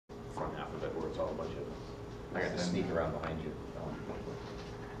saw a bunch of. I got to sneak around behind you.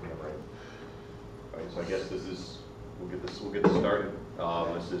 Yeah, right. All right, so I guess this is we'll get this started.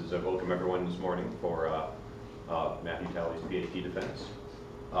 This is welcome everyone this morning for Matthew Talley's Ph.D. defense.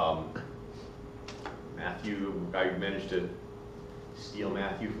 Matthew, I managed to steal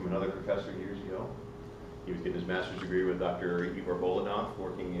Matthew from another professor years ago. He was getting his master's degree with Dr. Igor Bolidov,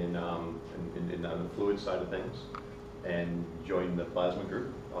 working on the fluid side of things, and joined the plasma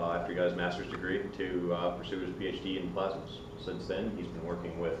group after he got his master's degree to pursue his PhD in plasmas. Since then, he's been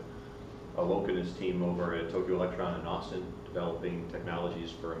working with Alok and his team over at Tokyo Electron in Austin, developing technologies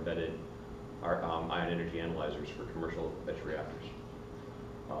for embedded ion energy analyzers for commercial etch reactors.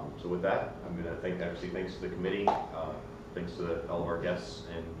 So with that, I'm going to thanks to the committee, thanks to all of our guests,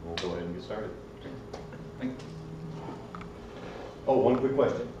 and we'll go ahead and get started. Thank you. Oh, one quick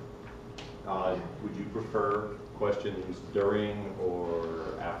question. Would you prefer questions during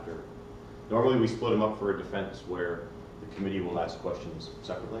or after? Normally we split them up for a defense where the committee will ask questions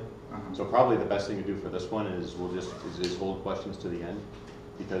separately. So probably the best thing to do for this one is we'll just hold questions to the end,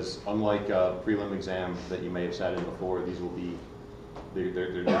 because unlike a prelim exam that you may have sat in before, these will be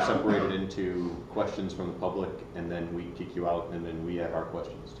they're separated into questions from the public, and then we kick you out, and then we have our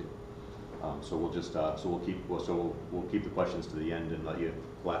questions too. So we'll just we'll keep the questions to the end and let you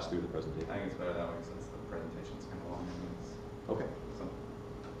blast through the presentation. I think it's better that way since the presentation's kind of long. Okay. So,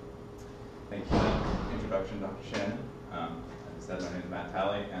 thank you for the introduction, Dr. Shannon. As I said, my name is Matt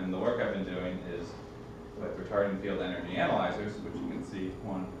Talley, and the work I've been doing is with retardant field energy analyzers, which you can see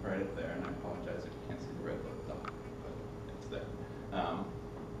one right up there, and I apologize if you can't see the red at the top, but it's there.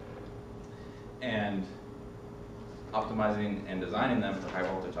 And optimizing and designing them for high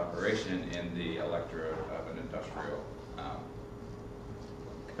voltage operation in the electrode of an industrial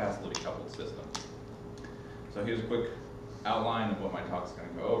capacity coupled system. So here's a quick outline of what my talk's going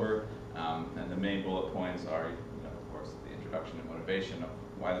to go over, and the main bullet points are, of course, the introduction and motivation of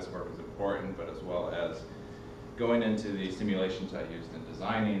why this work is important, but as well as going into the simulations I used in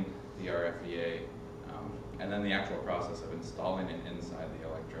designing the RFEA, and then the actual process of installing it inside the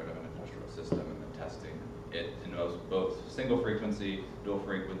electrode of an industrial system and then testing. It involves both single frequency, dual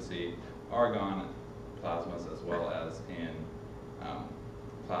frequency, argon plasmas, as well as in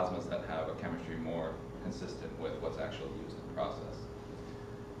plasmas that have a chemistry more consistent with what's actually used in the process.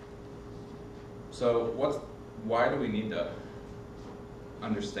 So why do we need to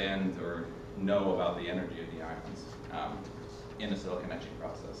understand or know about the energy of the ions in a silicon etching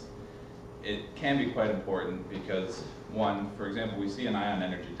process? It can be quite important because, one, for example, we see an ion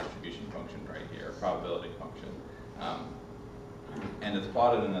energy distribution function right here, a probability function. And it's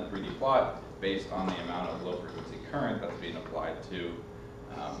plotted in a 3D plot based on the amount of low frequency current that's being applied to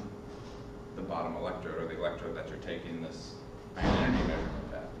the bottom electrode, or the electrode that you're taking this ion energy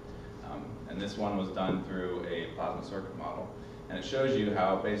measurement at. And this one was done through a plasma circuit model. And it shows you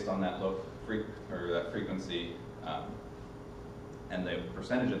how, based on that that frequency and the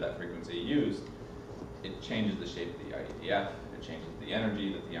percentage of that frequency used, it changes the shape of the IEDF, it changes the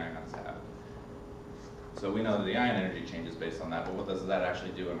energy that the ions have. So we know that the ion energy changes based on that, but what does that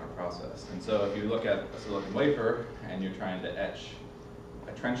actually do in our process? And so if you look at a silicon wafer and you're trying to etch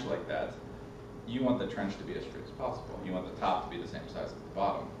a trench like that, you want the trench to be as straight as possible. You want the top to be the same size as the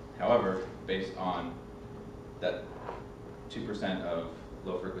bottom. However, based on that 2% of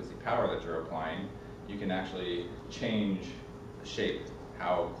low frequency power that you're applying, you can actually change the shape,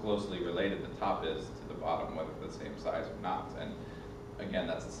 how closely related the top is to the bottom, whether it's the same size or not. And again,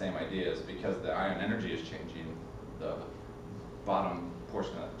 that's the same idea, is because the ion energy is changing, the bottom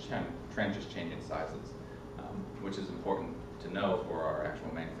portion of the trench is changing sizes, which is important to know for our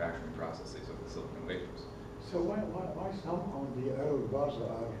actual manufacturing processes of the silicon wafers. So why some of the old bars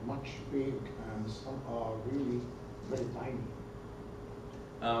are much big and some are really very tiny?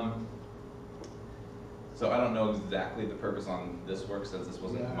 So I don't know exactly the purpose on this work, since this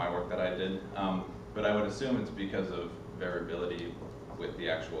wasn't my work that I did, but I would assume it's because of variability with the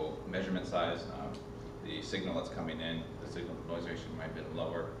actual measurement size. The signal that's coming in, the signal to noise ratio might have been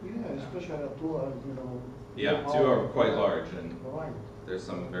lower. Yeah, especially two are, Yeah, two are quite large, and right. There's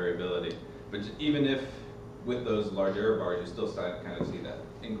some variability. But even if with those large error bars, you still kind of see that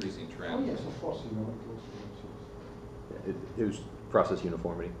increasing trend. Oh yes, of course, It was process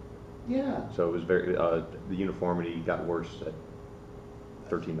uniformity. Yeah. So it was very, the uniformity got worse at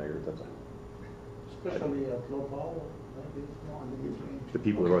 13 megahertz. That's Especially at low power, maybe more in the mid-range. the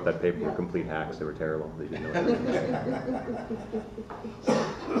people who wrote that paper were complete hacks. They were terrible. They didn't know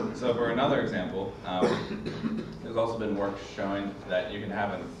that. So for another example, there's also been work showing that you can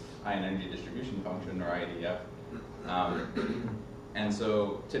have an ion energy distribution function, or IEDF, And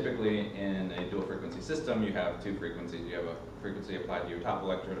so typically in a dual frequency system, you have two frequencies. You have a frequency applied to your top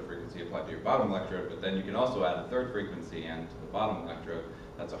electrode, a frequency applied to your bottom electrode, but then you can also add a third frequency and to the bottom electrode.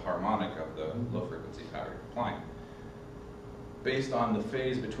 That's a harmonic of the low frequency power you're applying. Based on the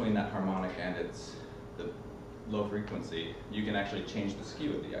phase between that harmonic and the low frequency, you can actually change the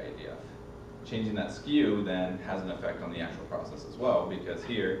skew of the IEDF. Changing that skew then has an effect on the actual process as well, because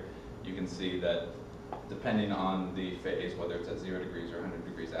here you can see that depending on the phase, whether it's at 0 degrees or 100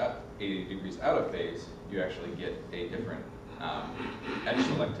 degrees out, 80 degrees out of phase, you actually get a different etch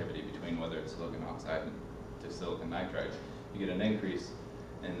selectivity between whether it's silicon oxide to silicon nitride. You get an increase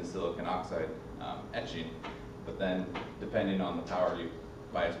in the silicon oxide etching, but then depending on the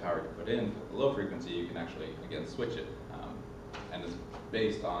bias power you put in for the low frequency, you can actually, again, switch it. And it's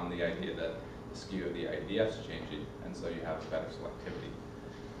based on the idea that the skew of the IEDF is changing, and so you have better selectivity.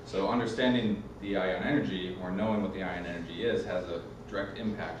 So understanding the ion energy, or knowing what the ion energy is, has a direct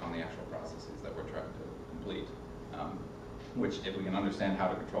impact on the actual processes that we're trying to complete. Which, if we can understand how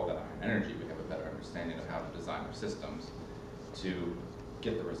to control that ion energy, we have a better understanding of how to design our systems to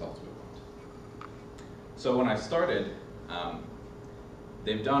get the results we want. So when I started,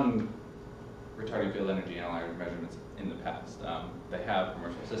 they've done retarding field energy analyzer measurements in the past. They have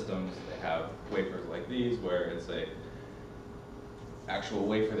commercial systems, they have wafers like these, where it's a actual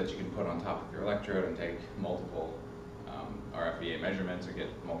wafer that you can put on top of your electrode and take multiple RFEA measurements or get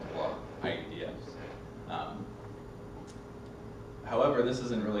multiple IEDFs. However, this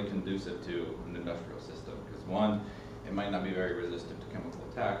isn't really conducive to an industrial system, because one, it might not be very resistant to chemical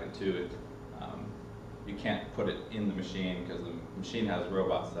attack, and two, you can't put it in the machine, because the machine has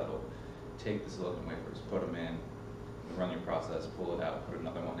robots that'll take the silicon wafers, put them in, run your process, pull it out, put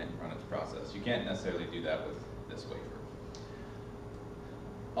another one in, run its process. You can't necessarily do that with this wafer.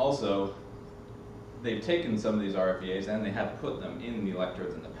 Also, they've taken some of these RFEAs and they had put them in the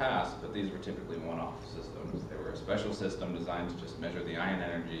electrodes in the past, but these were typically one-off systems. They were a special system designed to just measure the ion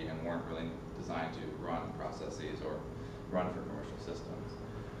energy and weren't really designed to run processes or run for commercial systems.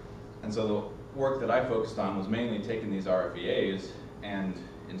 And so the work that I focused on was mainly taking these RFEAs and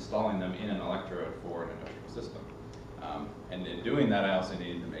installing them in an electrode for an industrial system. And in doing that, I also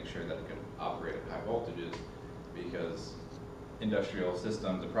needed to make sure that it could operate at high voltages, because industrial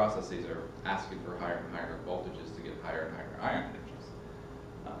systems and processes are asking for higher and higher voltages to get higher and higher ion energies.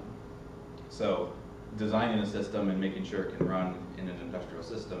 So designing a system and making sure it can run in an industrial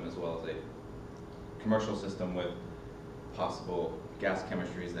system as well as a commercial system with possible gas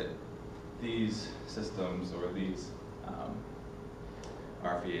chemistries that these systems or these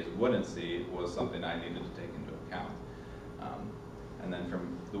RFEAs wouldn't see was something I needed to take into account. And then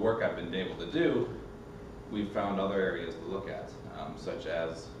from the work I've been able to do, we've found other areas to look at, such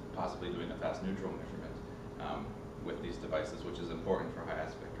as possibly doing a fast neutral measurement with these devices, which is important for high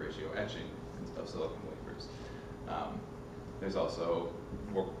aspect ratio etching of silicon wafers. There's also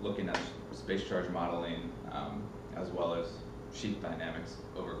work looking at space charge modeling, as well as sheet dynamics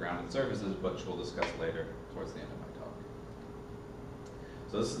over grounded surfaces, which we'll discuss later towards the end of my talk.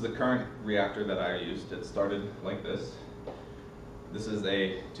 So this is the current reactor that I used. It started like this. This is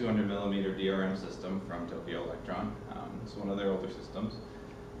a 200 millimeter DRM system from Tokyo Electron. It's one of their older systems,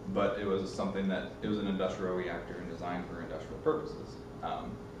 but it was something that, it was an industrial reactor and designed for industrial purposes.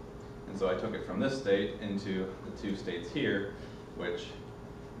 And so I took it from this state into the two states here, which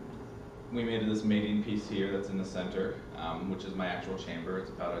we made this mating piece here that's in the center, which is my actual chamber.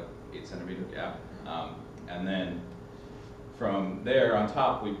 It's about an 8 centimeter gap. And then from there on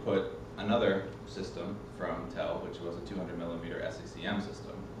top, we put another system from Talley, which was a 200 millimeter SECM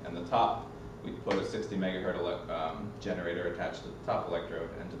system. And the top, we put a 60 megahertz generator attached to the top electrode,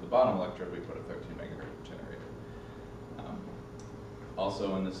 and to the bottom electrode, we put a 13 megahertz generator.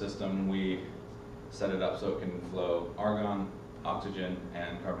 Also in the system, we set it up so it can flow argon, oxygen,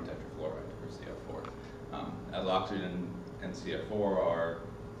 and carbon tetrafluoride, or CF4. As oxygen and CF4 are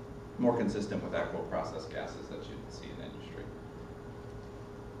more consistent with actual process gases that you see in industry.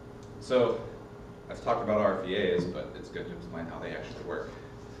 So I've talked about RFEAs, but it's good to explain how they actually work.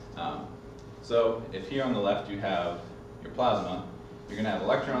 So if here on the left you have your plasma, you're going to have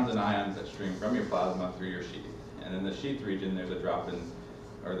electrons and ions that stream from your plasma through your sheath. And in the sheath region, there's a drop in,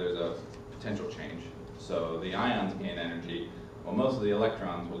 or there's a potential change. So the ions gain energy, while most of the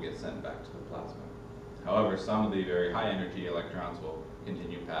electrons will get sent back to the plasma. However, some of the very high energy electrons will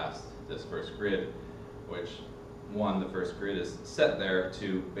continue past this first grid, which the first grid is set there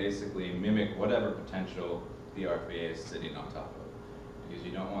to basically mimic whatever potential the RFEA is sitting on top of. Because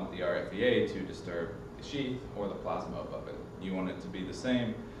you don't want the RFEA to disturb the sheath or the plasma above it. You want it to be the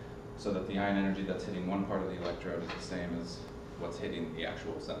same, so that the ion energy that's hitting one part of the electrode is the same as what's hitting the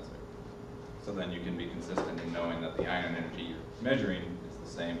actual sensor. So then you can be consistent in knowing that the ion energy you're measuring is the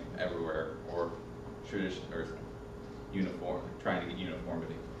same everywhere, or uniform, trying to get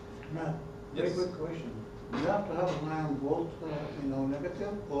uniformity. Matt, very Yes. good question. Do you have to have a 9 volt,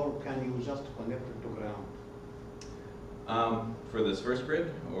 negative, or can you just connect it to ground? For this first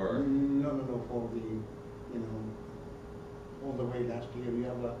grid, or? No, for the, all the way last year, you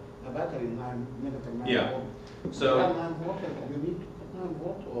have a battery negative 9 Yeah. volt. So- You have 9 volt, you need to put 9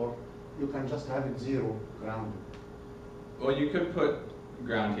 volt, or you can just have it zero ground. Well, you could put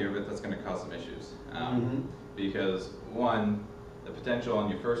ground here, but that's going to cause some issues. Mhm. Because one, the potential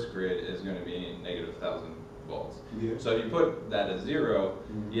on your first grid is going to be negative 1,000 volts. Yeah. So if you put that as 0,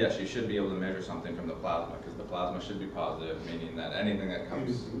 Mhm. yes, you should be able to measure something from the plasma, because the plasma should be positive, meaning that anything that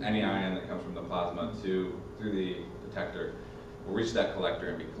comes, any ion that comes from the plasma through the detector will reach that collector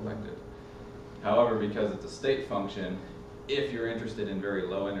and be collected. However, because it's a state function, if you're interested in very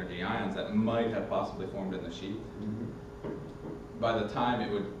low energy ions that might have possibly formed in the sheath, Mhm. by the time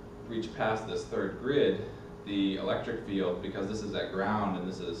it would reach past this third grid, the electric field, because this is at ground and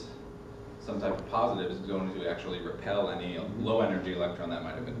this is some type of positive, is going to actually repel any low energy electron that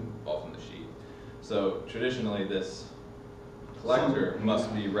might have been involved in the sheath. So traditionally this collector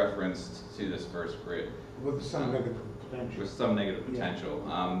must be referenced to this first grid With some negative potential. with some negative Yeah.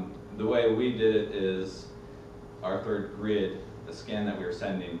 potential. The way we did it is our third grid, the scan that we were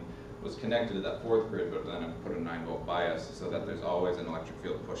sending, was connected to that fourth grid, but then I put a 9 volt bias so that there's always an electric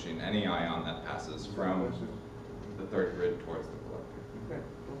field pushing any ion that passes from the third grid towards the collector. Okay.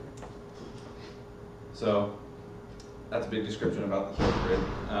 So that's a big description about the third grid.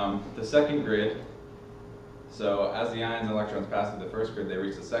 The second grid, so as the ions and electrons pass through the first grid, they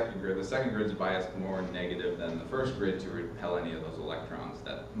reach the second grid. The second grid is biased more negative than the first grid to repel any of those electrons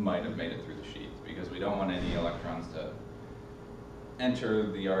that might have made it through the sheath, because we don't want any electrons to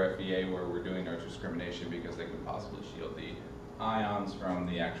enter the RFEA where we're doing our discrimination, because they could possibly shield the ions from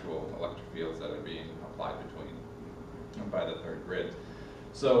the actual electric fields that are being applied by the third grid.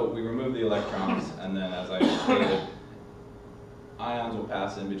 So we remove the electrons, and then as I stated, ions will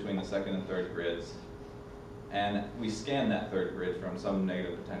pass in between the second and third grids, and we scan that third grid from some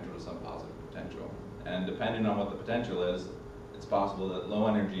negative potential to some positive potential. And depending on what the potential is, it's possible that low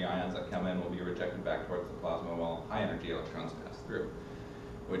energy ions that come in will be rejected back towards the plasma, while high energy electrons pass through,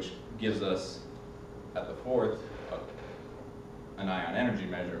 which gives us, at the fourth, an ion energy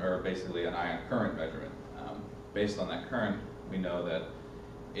measure, or basically an ion current measurement. Based on that current, we know that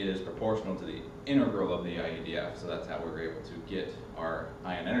it is proportional to the integral of the IEDF, so that's how we're able to get our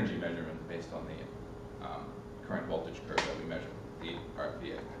ion energy measurement based on the current voltage curve that we measure, the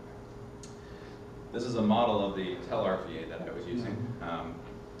RFEA. This is a model of the Tell RFEA that I was using,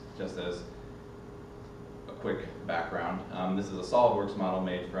 just as a quick background. This is a SolidWorks model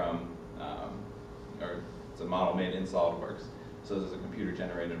made from, or it's a model made in SolidWorks, so this is a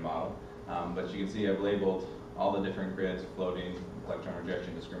computer-generated model. But you can see I've labeled all the different grids: floating, electron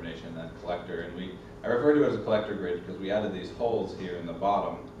rejection, discrimination, and then collector. And I refer to it as a collector grid because we added these holes here in the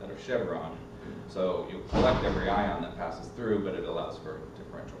bottom that are chevron. So you collect every ion that passes through, but it allows for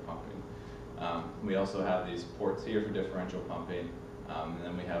differential pumping. We also have these ports here for differential pumping, and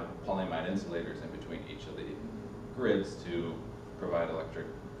then we have polyamide insulators in between each of the grids to provide electric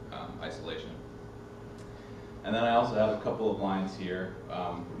isolation. And then I also have a couple of lines here,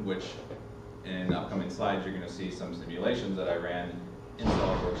 which in upcoming slides you're going to see some simulations that I ran in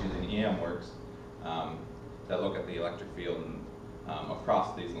SolidWorks using EMWorks that look at the electric field and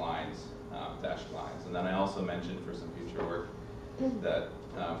across these lines, dashed lines. And then I also mentioned for some future work that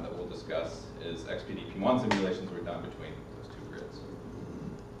we'll discuss is XPDP1 simulations were done between those two grids.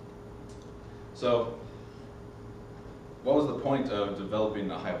 So what was the point of developing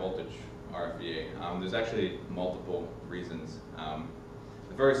the high voltage RFEA? There's actually multiple reasons.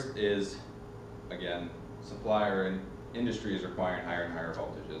 The first is, again, supplier and industry is requiring higher and higher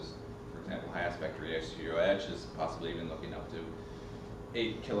voltages. For example, high aspect ratio edge is possibly even looking up to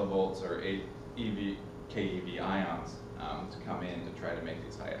 8 kilovolts or 8 keV ions to come in to try to make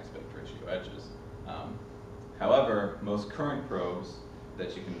these high aspect ratio edges. However, most current probes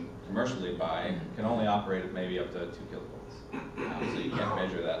that you can commercially buy can only operate at maybe up to 2 kilovolts. So you can't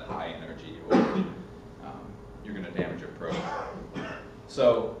measure that high energy, or you're going to damage your probe.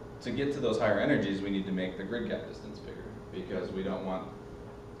 So to get to those higher energies, we need to make the grid gap distance bigger, because we don't want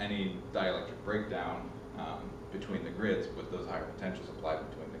any dielectric breakdown between the grids with those higher potentials applied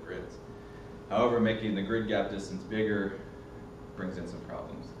between the grids. However, making the grid gap distance bigger brings in some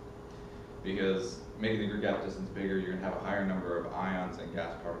problems, because making the grid gap distance bigger, you're going to have a higher number of ions and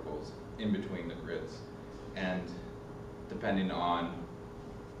gas particles in between the grids. And depending on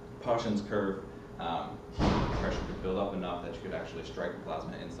Paulson's curve, pressure could build up enough that you could actually strike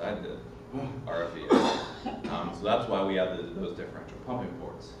plasma inside the RFE. So that's why we have those differential pumping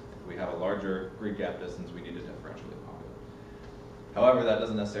ports. If we have a larger grid gap distance, we need to differentially pump it. However, that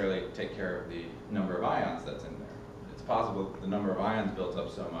doesn't necessarily take care of the number of ions that's in there. It's possible that the number of ions builds up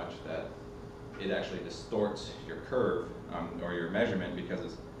so much that it actually distorts your curve or your measurement,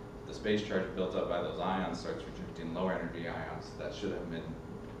 because the space charge built up by those ions starts rejecting lower energy ions that should have been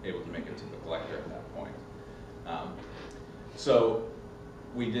able to make it to the collector at that point. So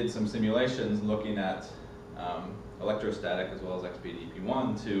we did some simulations looking at electrostatic as well as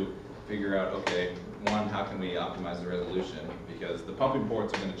XPDP1 to figure out, okay, one, how can we optimize the resolution? Because the pumping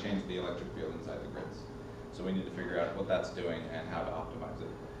ports are going to change the electric field inside the grids. So we need to figure out what that's doing and how to optimize it.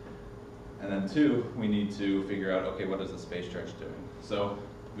 And then two, we need to figure out, okay, what is the space charge doing? So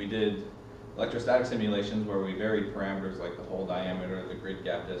we did electrostatic simulations where we varied parameters like the hole diameter, the grid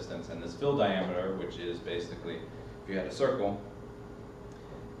gap distance, and this fill diameter, which is basically, if you had a circle,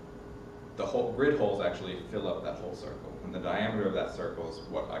 the whole grid holes actually fill up that whole circle. And the diameter of that circle is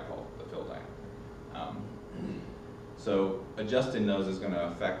what I call the fill diameter. So adjusting those is going to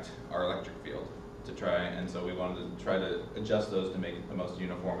affect our electric field to try, and so we wanted to try to adjust those to make it the most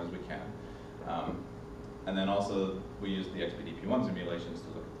uniform as we can. And then also we used the XPDP1 simulations to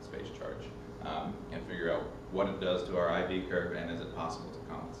look at the space charge and figure out what it does to our IV curve and is it possible to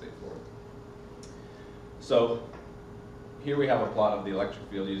compensate for it. So here we have a plot of the electric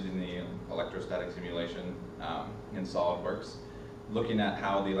field using the electrostatic simulation in SolidWorks, looking at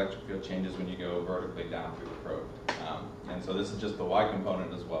how the electric field changes when you go vertically down through the probe. And so this is just the Y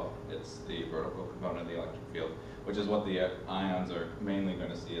component as well. It's the vertical component of the electric field, which is what the ions are mainly going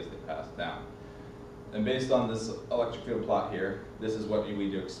to see as they pass down. And based on this electric field plot here, this is what we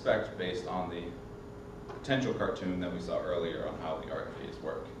do expect based on the potential cartoon that we saw earlier on how the RFEs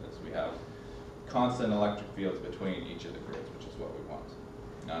work. Is we have constant electric fields between each of the grids, which is what we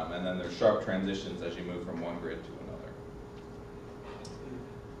want. And then there's sharp transitions as you move from one grid to another.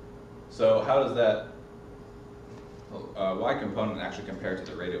 So how does that Y component actually compare to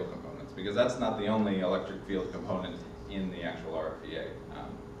the radial components? Because that's not the only electric field component in the actual RFEA.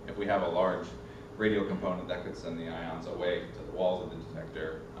 If we have a large radial component, that could send the ions away to the walls of the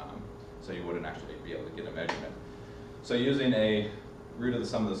detector, so you wouldn't actually be able to get a measurement. So using a root of the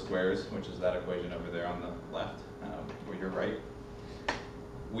sum of the squares, which is that equation over there on the left, or your right,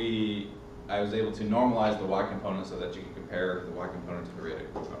 I was able to normalize the Y component so that you can compare the Y component to the radial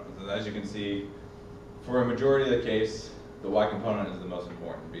component. And as you can see, for a majority of the case, the Y component is the most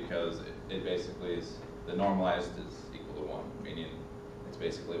important because it basically is, the normalized is equal to 1, meaning it's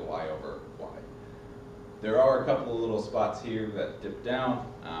basically Y over Y. There are a couple of little spots here that dip down,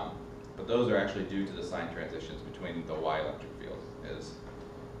 but those are actually due to the sign transitions between the Y electric field,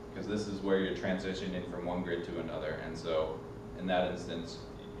 because this is where you're transitioning from one grid to another, and so in that instance,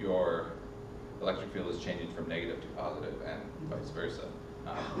 your electric field is changing from negative to positive and vice versa.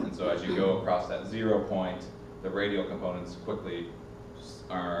 And so as you go across that 0 point, the radial components quickly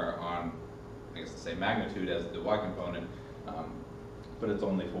are on, I guess, the same magnitude as the Y component, but it's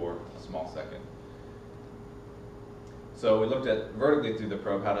only for a small second. So we looked at vertically through the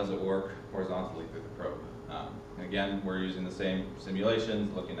probe, how does it work horizontally through the probe? And again, we're using the same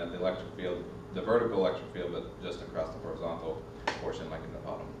simulations, looking at the electric field, the vertical electric field, but just across the horizontal portion, like in the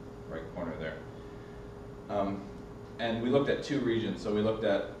bottom right corner there. And we looked at two regions. So we looked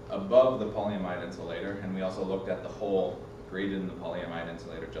at above the polyamide insulator, and we also looked at the hole created in the polyamide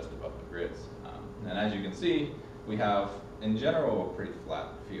insulator just above the grids. And as you can see, we have, in general, a pretty flat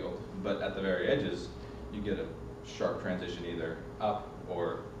field, but at the very edges, you get a sharp transition either up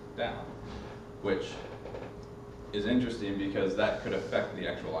or down, which is interesting because that could affect the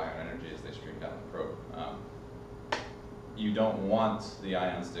actual ion energy as they stream down the probe. You don't want the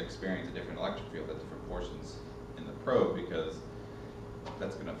ions to experience a different electric field at different portions in the probe because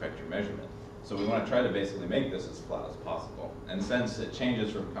that's going to affect your measurement. So we want to try to basically make this as flat as possible. And since it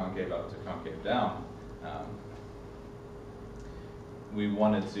changes from concave up to concave down, we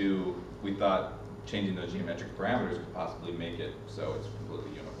thought changing those geometric parameters could possibly make it so it's completely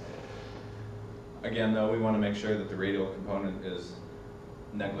uniform. Again, though, we want to make sure that the radial component is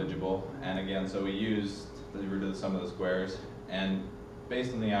negligible. And again, so we used the root of the sum of the squares. And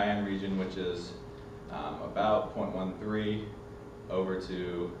based on the ion region, which is about 0.13 over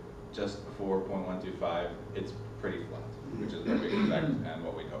to just before 0.125, it's pretty flat, which is what we expect and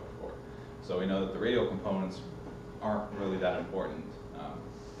what we hoped for. So we know that the radial components aren't really that important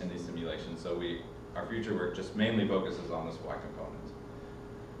in these simulations. So our future work just mainly focuses on this Y component.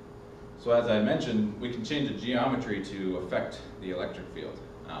 So as I mentioned, we can change the geometry to affect the electric field.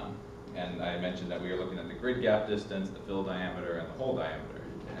 And I mentioned that we are looking at the grid gap distance, the fill diameter, and the hole diameter.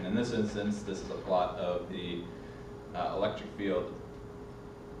 And in this instance, this is a plot of the electric field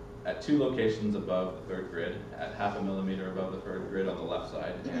at 2 locations above the third grid, at 0.5 millimeter above the third grid on the left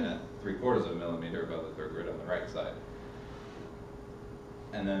side, and at 0.75 millimeter above the third grid on the right side.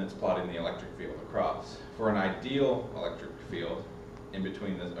 And then it's plotting the electric field across. For an ideal electric field, in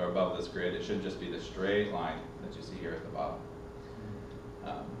between this, or above this grid, it should just be the straight line that you see here at the bottom.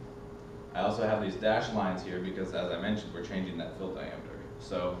 I also have these dashed lines here because, as I mentioned, we're changing that fill diameter.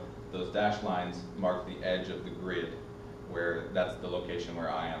 So those dashed lines mark the edge of the grid, where that's the location where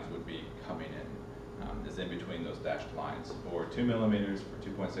ions would be coming in, is in between those dashed lines for 2 millimeters, for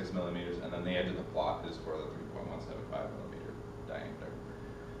 2.6 millimeters, and then the edge of the plot is for the 3.175 millimeter diameter.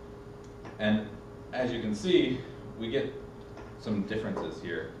 And as you can see, we get some differences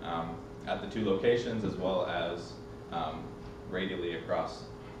here at the 2 locations, as well as radially across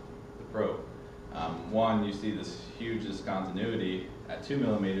the probe. One, you see this huge discontinuity at 2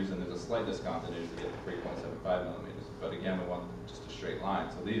 millimeters, and there's a slight discontinuity to get to 3.75 millimeters. But again, we want just a straight line.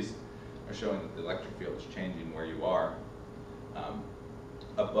 So these are showing that the electric field is changing where you are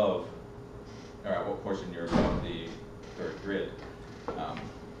above, or at what portion you're above the third grid.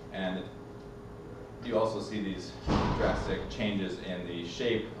 And you also see these drastic changes in the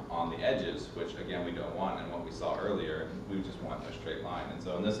shape on the edges, which again we don't want, and what we saw earlier, we just want a straight line. And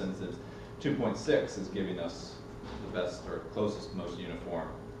so in this instance, 2.6 is giving us the best or closest, most uniform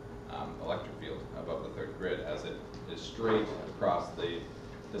electric field above the third grid, as it is straight across the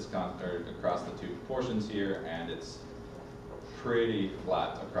across the 2 portions here, and it's pretty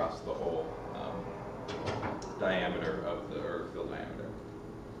flat across the whole diameter of the field diameter.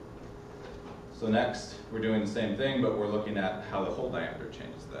 So next, we're doing the same thing, but we're looking at how the hole diameter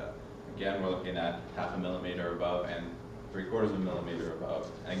changes that. Again, we're looking at 0.5 millimeter above and 0.75 millimeter above.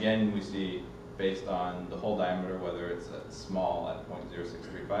 And again, we see, based on the hole diameter, whether it's small at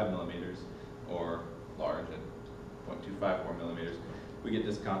 0.0635 millimeters or large at 0.254 millimeters, we get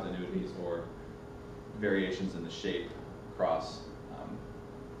discontinuities or variations in the shape across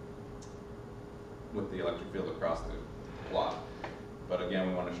with the electric field across the plot. But again,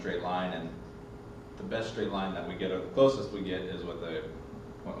 we want a straight line, and the best straight line that we get, or the closest we get, is with a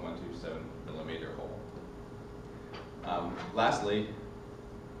 0.127 millimeter hole. Lastly,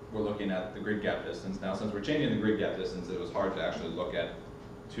 we're looking at the grid gap distance. Now, since we're changing the grid gap distance, it was hard to actually look at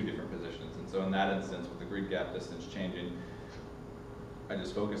 2 different positions. And so in that instance, with the grid gap distance changing, I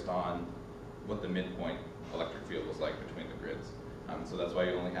just focused on what the midpoint electric field was like between the grids. So that's why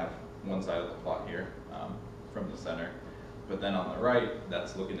you only have one side of the plot here from the center. But then on the right,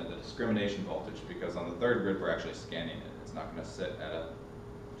 that's looking at the discrimination voltage, because on the third grid, we're actually scanning it. It's not going to sit at a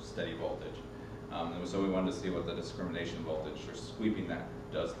steady voltage. And so we wanted to see what the discrimination voltage, or sweeping that,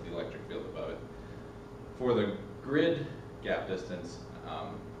 does to the electric field above it. For the grid gap distance,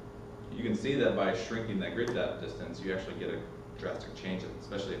 you can see that by shrinking that grid gap distance, you actually get a drastic change,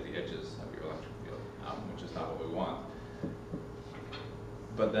 especially at the edges of your electric field, which is not what we want.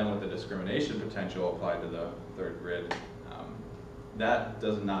 But then with the discrimination potential applied to the third grid, that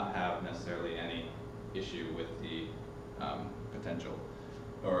does not have necessarily any issue with the potential,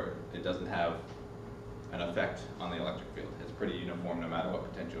 or it doesn't have an effect on the electric field. It's pretty uniform no matter what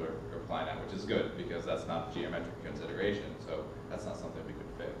potential you're applying at, which is good, because that's not geometric consideration, so that's not something we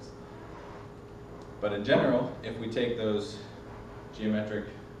could fix. But in general, if we take those geometric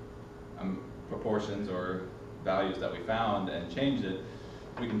proportions or values that we found and change it,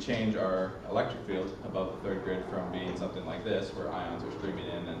 we can change our electric field above the third grid from being something like this, where ions are streaming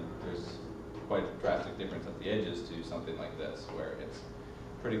in and there's quite a drastic difference at the edges, to something like this, where it's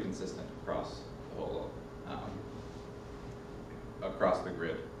pretty consistent across the whole, across the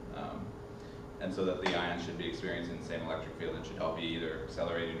grid. And so that the ions should be experiencing the same electric field and should all be either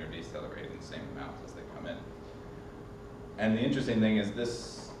accelerating or decelerating the same amount as they come in. And the interesting thing is,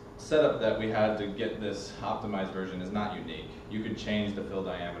 this setup that we had to get this optimized version is not unique. You could change the fill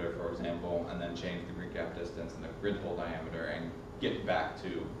diameter, for example, and then change the grid gap distance and the grid hole diameter and get back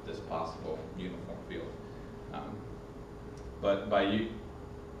to this possible uniform field. But by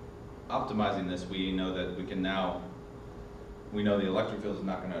optimizing this, we know that we know the electric field is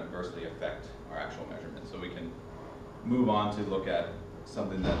not going to adversely affect our actual measurement. So we can move on to look at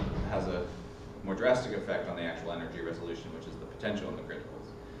something that has a more drastic effect on the actual energy resolution, which is the potential in the grid holes.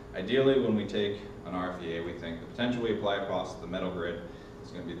 Ideally, when we take an RFEA, we think the potential we apply across the metal grid is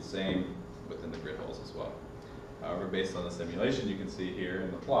going to be the same within the grid holes as well. However, based on the simulation you can see here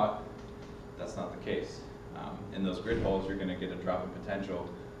in the plot, that's not the case. In those grid holes, you're going to get a drop in potential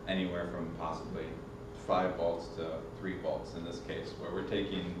anywhere from possibly 5 volts to 3 volts in this case, where we're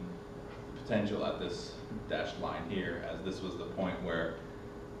taking potential at this dashed line here, as this was the point where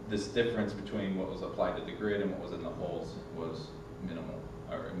this difference between what was applied to the grid and what was in the holes was minimal,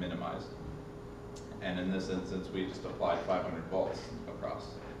 or minimized. And in this instance, we just applied 500 volts across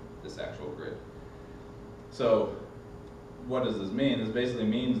this actual grid. So what does this mean? This basically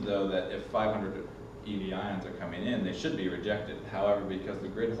means, though, that if 500 EV ions are coming in, they should be rejected. However, because the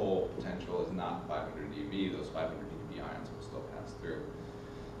grid hole potential is not 500 EV, those 500 EV ions will still pass through.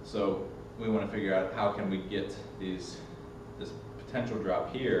 So we want to figure out how can we get this potential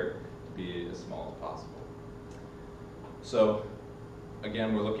drop here to be as small as possible. So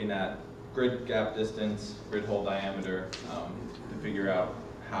again, we're looking at grid gap distance, grid hole diameter, to figure out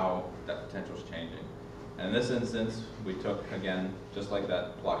how that potential is changing. And in this instance, we took, again, just like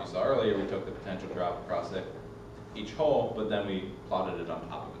that plot you saw earlier, we took the potential drop across each hole, but then we plotted it on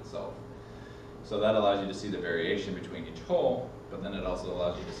top of itself. So that allows you to see the variation between each hole, but then it also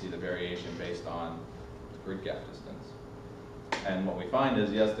allows you to see the variation based on the grid gap distance. And what we find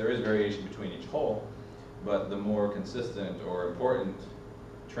is, yes, there is variation between each hole, but the more consistent or important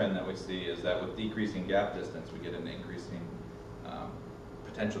trend that we see is that with decreasing gap distance, we get an increasing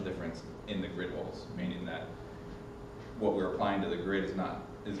potential difference in the grid holes, meaning that what we're applying to the grid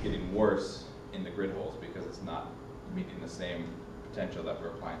is getting worse in the grid holes because it's not meeting the same potential that we're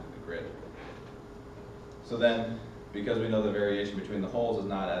applying to the grid. So then, because we know the variation between the holes is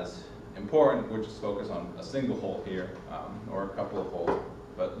not as important, we're just focused on a single hole here, or a couple of holes.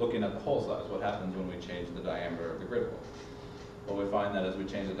 But looking at the hole size, what happens when we change the diameter of the grid hole? Well, we find that as we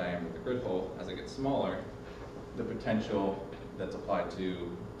change the diameter of the grid hole, as it gets smaller, the potential that's applied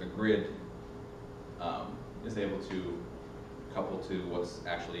to the grid is able to couple to what's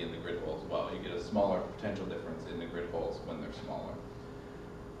actually in the grid hole as well. You get a smaller potential difference in the grid holes when they're smaller.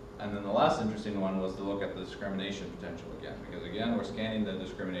 And then the last interesting one was to look at the discrimination potential again, because again, we're scanning the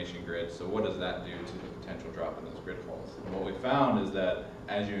discrimination grid, so what does that do to the potential drop in those grid holes? And what we found is that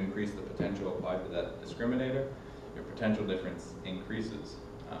as you increase the potential applied to that discriminator, your potential difference increases,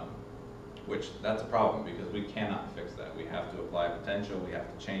 which that's a problem because we cannot fix that. We have to apply potential, we have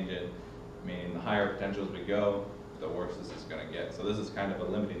to change it, meaning the higher potentials we go, the worse this is going to get. So this is kind of a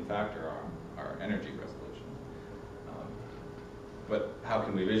limiting factor on our energy resolution. But how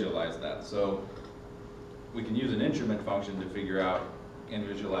can we visualize that? So we can use an instrument function to figure out and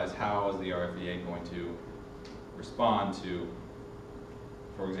visualize how is the RFEA going to respond to,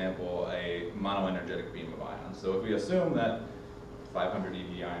 for example, a monoenergetic beam of ions. So if we assume that 500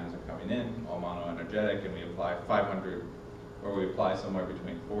 EV ions are coming in, all monoenergetic, and we apply 500, or we apply somewhere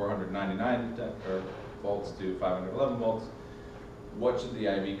between 499 volts to 511 volts, what should the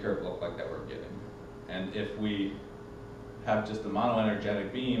IV curve look like that we're getting? And if we have just a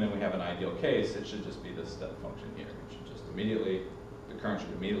monoenergetic beam and we have an ideal case, it should just be this step function here. It should just immediately, the current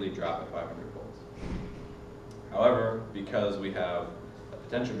should immediately drop at 500 volts. However, because we have a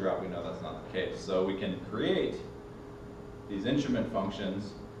potential drop, we know that's not the case. So we can create these instrument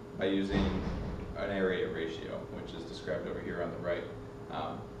functions by using an area ratio, which is described over here on the right.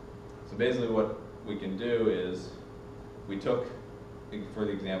 So basically what we can do is, we took, for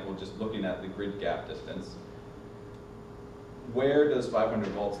the example, just looking at the grid gap distance, where does 500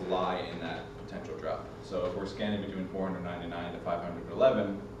 volts lie in that potential drop? So if we're scanning between 499 to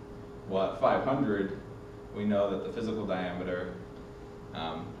 511, well, at 500, we know that the physical diameter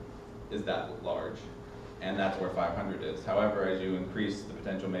is that large, and that's where 500 is. However, as you increase the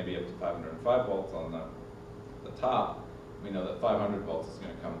potential maybe up to 505 volts on the top, we know that 500 volts is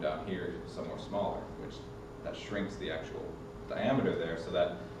going to come down here somewhere smaller, which that shrinks the actual diameter there, so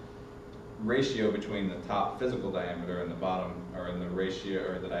that ratio between the top physical diameter and the bottom, or in the ratio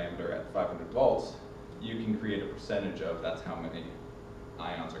or the diameter at 500 volts, you can create a percentage of that's how many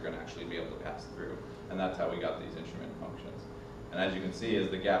ions are going to actually be able to pass through. And that's how we got these instrument functions. And as you can see, as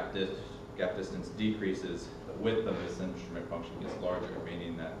the gap distance decreases, the width of this instrument function gets larger,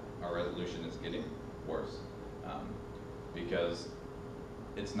 meaning that our resolution is getting worse. Because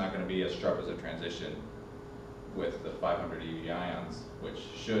it's not going to be as sharp as a transition with the 500 EV ions, which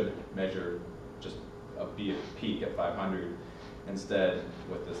should measure just a peak at 500. Instead,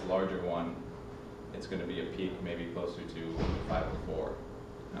 with this larger one, it's going to be a peak maybe closer to 504,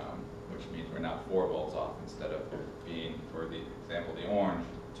 which means we're now 4 volts off instead of being, for the example, the orange,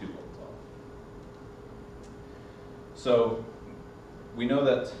 2 volts off. So we know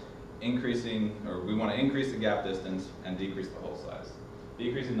that we want to increase the gap distance and decrease the hole size.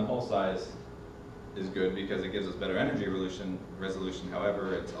 Decreasing the hole size is good because it gives us better energy resolution.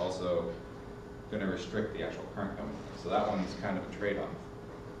 However, it's also going to restrict the actual current coming in. So that one's kind of a trade-off.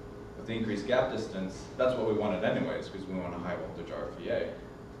 With the increased gap distance, that's what we wanted anyways, because we want a high voltage RFEA.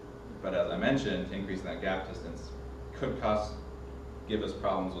 But as I mentioned, increasing that gap distance could give us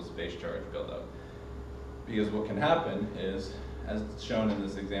problems with space charge buildup. Because what can happen is, as shown in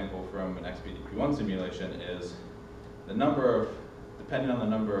this example from an XPDP1 simulation, is depending on the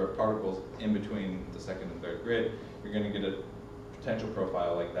number of particles in between the second and third grid, you're going to get a potential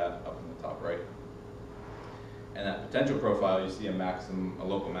profile like that up in the top right. And that potential profile, you see a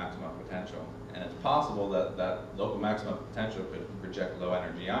local maximum potential. And it's possible that that local maximum potential could reject low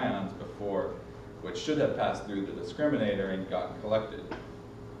energy ions before, which should have passed through the discriminator and gotten collected.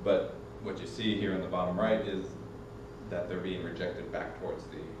 But what you see here in the bottom right is that they're being rejected back towards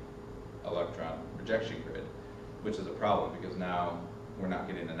the electron rejection grid, which is a problem because now we're not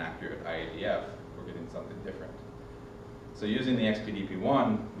getting an accurate IADF, we're getting something different. So using the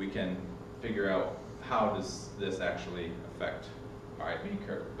XPDP1, we can figure out how does this actually affect our IV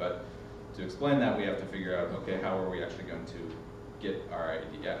curve. But to explain that, we have to figure out, okay, how are we actually going to get our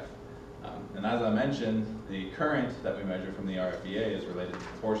IADF? And as I mentioned, the current that we measure from the RFEA is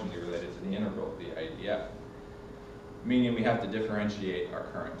proportionally related to the integral of the IADF, meaning we have to differentiate our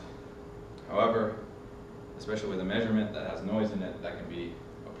current. However, especially with a measurement that has noise in it, that can be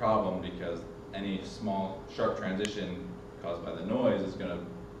a problem because any small sharp transition caused by the noise is going to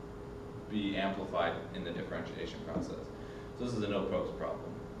be amplified in the differentiation process. So this is a no-probes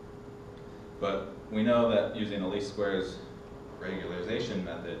problem. But we know that using a least squares regularization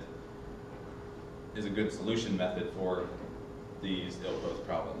method is a good solution method for these ill-posed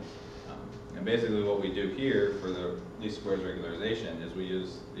problems. And basically what we do here for the least squares regularization is we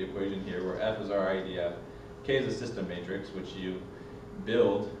use the equation here where F is our IDF, K is a system matrix, which you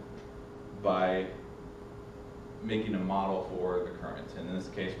build by making a model for the current. And in this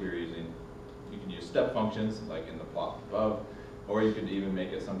case, you can use step functions like in the plot above, or you could even make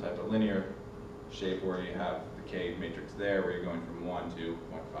it some type of linear shape where you have the K matrix there where you're going from 1 to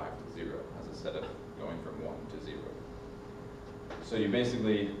 0.5 to 0 instead of going from 1 to 0. So you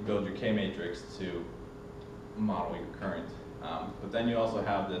basically build your K matrix to model your current. But then you also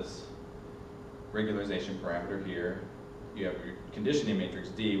have this regularization parameter here. You have your conditioning matrix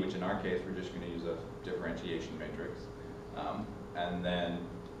D, which in our case we're just going to use a differentiation matrix. And then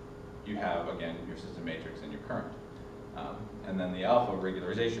you have, again, your system matrix and your current. And then the alpha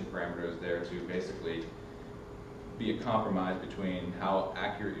regularization parameter is there to basically be a compromise between how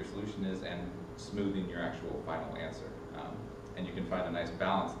accurate your solution is and smoothing your actual final answer. And you can find a nice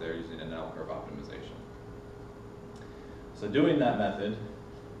balance there using an L-curve optimization. So doing that method,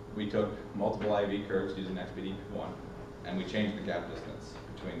 we took multiple IV curves using XPDP1, and we changed the gap distance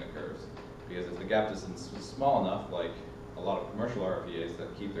between the curves. Because if the gap distance was small enough, like a lot of commercial RFEAs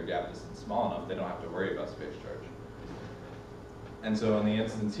that keep their gap distance small enough, they don't have to worry about space charge. And so in the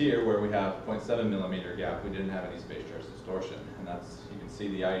instance here where we have 0.7 millimeter gap, we didn't have any space charge distortion. And that's, you can see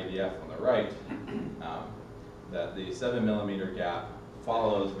the IADF on the right, that the 7 millimeter gap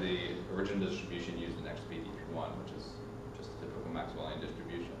follows the original distribution used in XPDP1, which is just a typical Maxwellian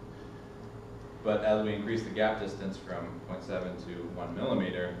distribution. But as we increase the gap distance from 0.7 to 1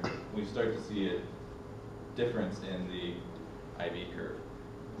 millimeter, we start to see a difference in the IV curve,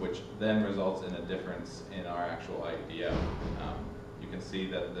 which then results in a difference in our actual IDF. You can see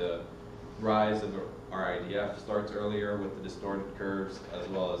that the rise of our IDF starts earlier with the distorted curves, as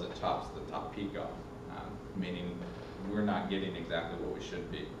well as it tops the top peak off, meaning we're not getting exactly what we should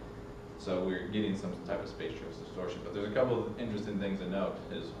be. So we're getting some type of space charge distortion. But there's a couple of interesting things to note.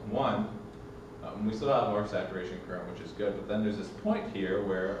 Is one, we still have our saturation current, which is good, but then there's this point here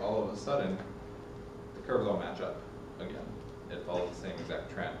where all of a sudden the curves all match up again. It follows the same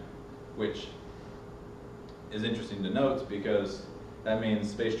exact trend, which is interesting to note because that means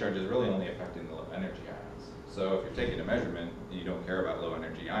space charge is really only affecting the low energy ions. So if you're taking a measurement and you don't care about low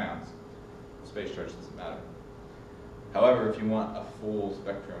energy ions, space charge doesn't matter. However, if you want a full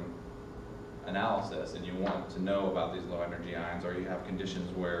spectrum analysis and you want to know about these low energy ions, or you have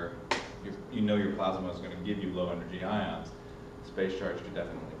conditions where you know your plasma is going to give you low energy ions, space charge could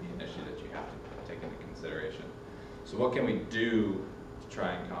definitely be an issue that you have to take into consideration. So what can we do to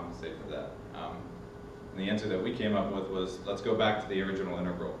try and compensate for that? And the answer that we came up with was, let's go back to the original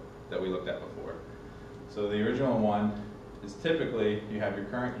integral that we looked at before. So the original one is typically, you have your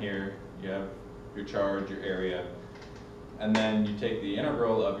current here, you have your charge, your area, and then you take the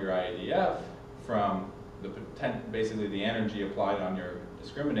integral of your IADF from basically the energy applied on your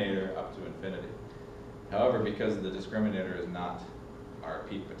discriminator up to infinity. However, because the discriminator is not our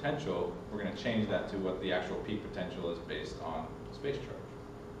peak potential, we're going to change that to what the actual peak potential is based on space charge.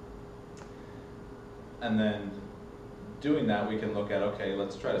 And then doing that, we can look at, okay,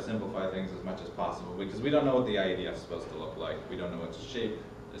 let's try to simplify things as much as possible, because we don't know what the IEDF is supposed to look like. We don't know what shape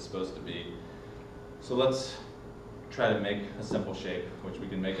it's supposed to be. So let's try to make a simple shape, which we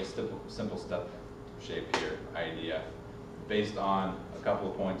can make a simple step shape here, IEDF, based on a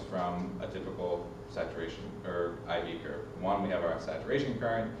couple of points from a typical saturation or IV curve. One, we have our saturation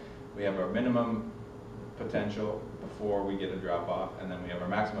current, we have our minimum potential before we get a drop off, and then we have our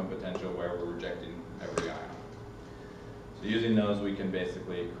maximum potential where we're rejecting every ion. So using those, we can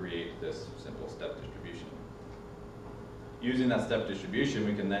basically create this simple step distribution. Using that step distribution,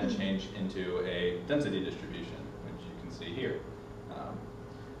 we can then change into a density distribution, which you can see here,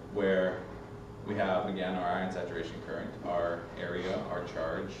 where we have, again, our ion saturation current, our area, our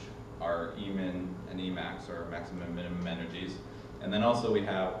charge, our Emin and Emax, or maximum and minimum energies, and then also we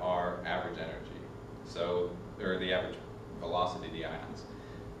have our average energy, so, or the average velocity of the ions.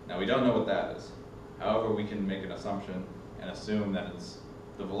 Now, we don't know what that is. However, we can make an assumption and assume that it's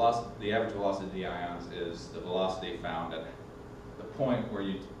the velocity, the average velocity of the ions is the velocity found at the point where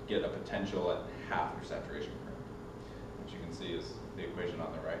you get a potential at half your saturation current, which you can see is the equation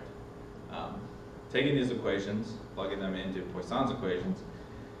on the right. Taking these equations, plugging them into Poisson's equations,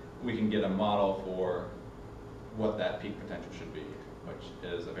 we can get a model for what that peak potential should be,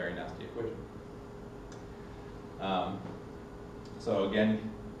 which is a very nasty equation. So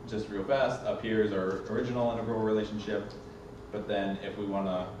again, just real fast, up here is our original integral relationship, but then if we want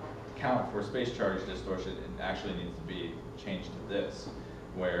to count for space charge distortion, it actually needs to be changed to this,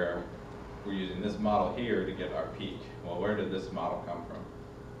 where we're using this model here to get our peak. Well, where did this model come from?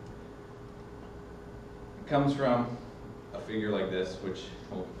 It comes from a figure like this, which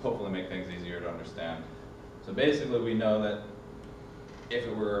will hopefully make things easier to understand. So basically, we know that if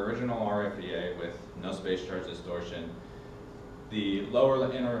it were original RFEA with no space charge distortion, the lower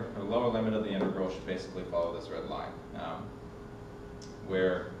limit of the integral should basically follow this red line,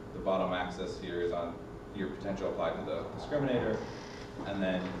 where the bottom axis here is on your potential applied to the discriminator, and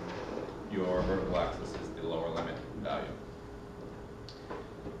then your vertical axis is the lower limit value.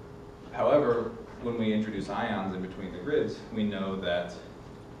 However, when we introduce ions in between the grids, we know that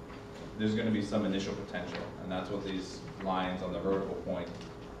there's going to be some initial potential, and that's what these lines on the vertical point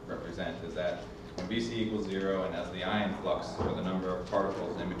represent, is that when VC equals 0, and as the ion flux, or the number of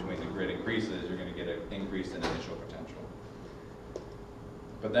particles in between the grid increases, you're going to get an increase in initial potential.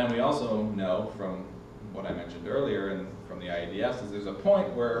 But then we also know from what I mentioned earlier and from the IEDFs is there's a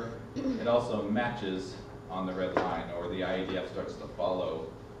point where it also matches on the red line, or the IEDF starts to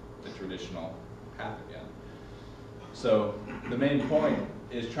follow the traditional path again. So the main point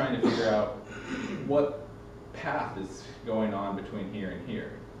is trying to figure out what path is going on between here and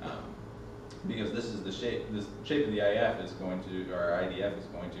here. Because this is the shape of the IF is going to, or IDF is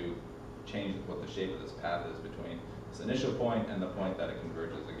going to change what the shape of this path is between this initial point and the point that it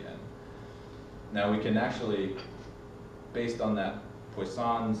converges again. Now we can actually, based on that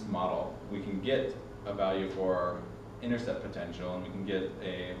Poisson's model, we can get a value for our intercept potential, and we can get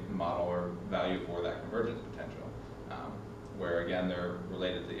a model or value for that convergence potential, where again they're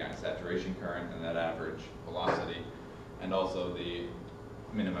related to the ion saturation current and that average velocity, and also the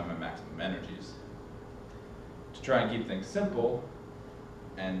minimum and maximum energies. To try and keep things simple,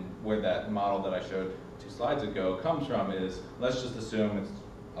 and where that model that I showed 2 slides ago comes from is, let's just assume it's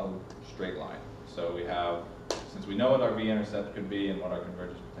a straight line. So we have, since we know what our V-intercept could be and what our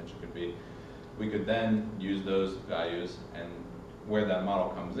convergence potential could be, we could then use those values, and where that model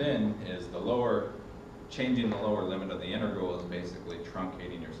comes in is the lower, changing the lower limit of the integral is basically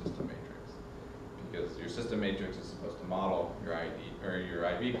truncating your system matrix. Because your system matrix is supposed to model your ID or your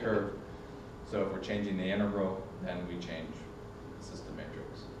IV curve. So if we're changing the integral, then we change the system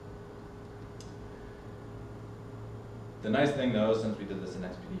matrix. The nice thing though, since we did this in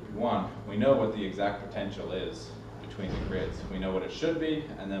XPDP1, we know what the exact potential is between the grids. We know what it should be,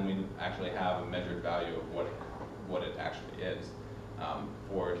 and then we actually have a measured value of what it actually is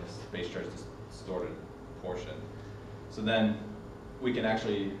for the space charge distorted portion. So then we can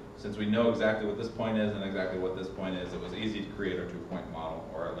actually, since we know exactly what this point is and exactly what this point is, it was easy to create our 2-point model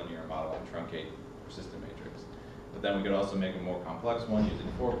or a linear model and truncate our system matrix. But then we could also make a more complex one using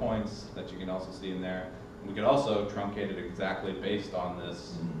 4 points that you can also see in there. We could also truncate it exactly based on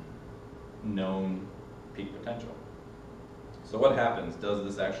this known peak potential. So what happens? Does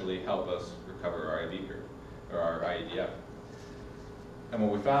this actually help us recover our IV curve, or our IEDF? And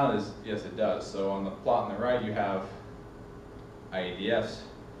what we found is, yes, it does. So on the plot on the right, you have IEDFs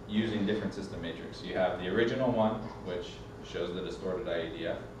using different system matrix. You have the original one, which shows the distorted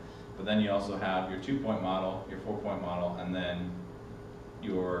IEDF, but then you also have your 2-point model, your 4-point model, and then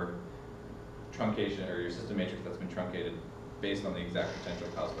your truncation or your system matrix that's been truncated based on the exact potential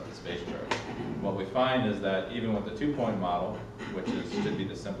caused by the space charge. What we find is that even with the 2-point model, which should be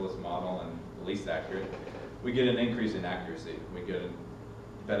the simplest model and the least accurate, we get an increase in accuracy. We get a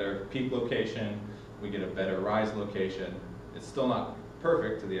better peak location, we get a better rise location. It's still not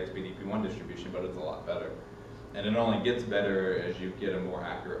perfect to the XBDP1 distribution, but it's a lot better. And it only gets better as you get a more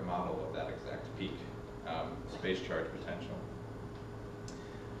accurate model of that exact peak space charge potential.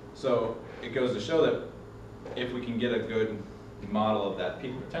 So it goes to show that if we can get a good model of that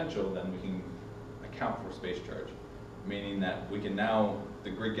peak potential, then we can account for space charge, meaning that we can now,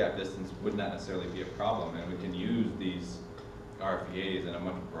 the grid gap distance would not necessarily be a problem, and we can use these RFEAs in a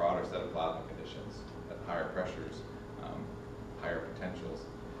much broader set of plasma conditions at higher pressures, higher potentials.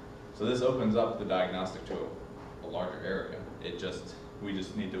 So this opens up the diagnostic to a larger area. We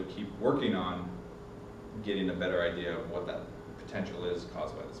just need to keep working on getting a better idea of what that potential is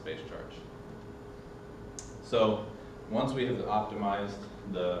caused by the space charge. So once we have optimized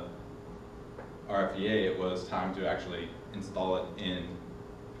the RFEA, it was time to actually install it in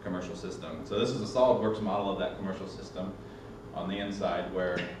a commercial system. So this is a SolidWorks model of that commercial system on the inside,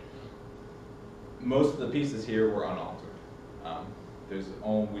 where most of the pieces here were unaltered.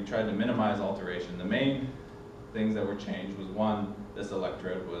 We tried to minimize alteration. The main things that were changed was, one, this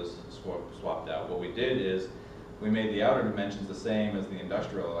electrode was swapped out. What we did is we made the outer dimensions the same as the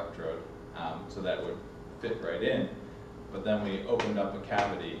industrial electrode, so that it would fit right in, but then we opened up a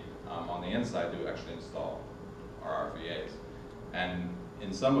cavity on the inside to actually install our RFEAs. And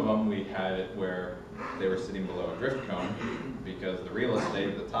in some of them we had it where they were sitting below a drift cone, because the real estate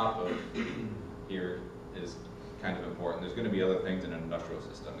at the top of here is kind of important. There's going to be other things in an industrial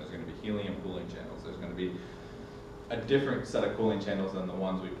system. There's going to be helium cooling channels. There's going to be a different set of cooling channels than the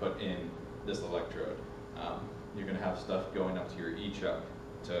ones we put in this electrode. You're going to have stuff going up to your E-chuck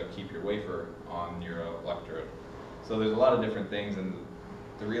to keep your wafer on your electrode. So there's a lot of different things, and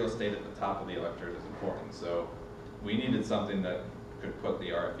the real estate at the top of the electrode is important. So we needed something that could put the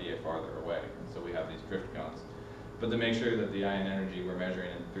RFEA farther away, and so we have these drift cones. But to make sure that the ion energy we're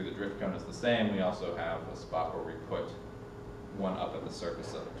measuring through the drift cone is the same, we also have a spot where we put one up at the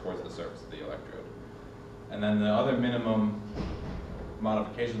surface, towards the surface of the electrode. And then the other minimum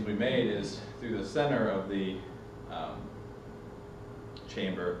modifications we made is through the center of the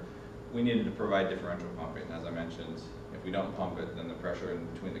chamber, we needed to provide differential pumping. As I mentioned, if we don't pump it, then the pressure in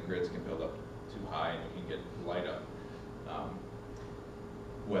between the grids can build up too high and we can get light up.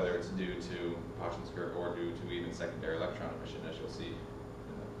 Whether it's due to Pauschen's curve or due to even secondary electron emission, as you'll see in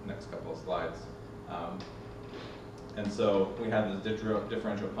the next couple of slides. And so we have this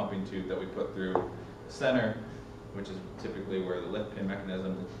differential pumping tube that we put through the center, which is typically where the lift pin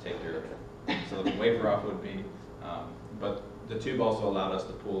mechanism to take your so the wafer off would be. But the tube also allowed us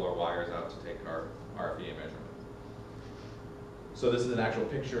to pull our wires out to take our RFEA measurement. So this is an actual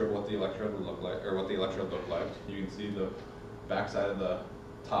picture of what the electrode would look like, or what the electrode looked like. You can see the backside of the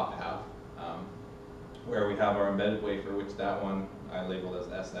top half, where we have our embedded wafer, which that one I labeled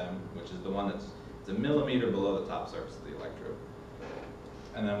as SM, which is the one that's a millimeter below the top surface of the electrode.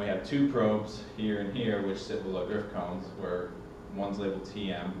 And then we have two probes here and here, which sit below drift cones, where one's labeled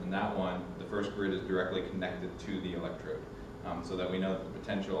TM, and that one, the first grid is directly connected to the electrode, so that we know that the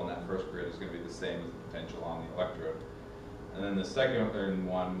potential on that first grid is going to be the same as the potential on the electrode. And then the second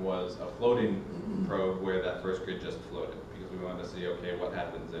one was a floating probe where that first grid just floated, because we wanted to see, okay, what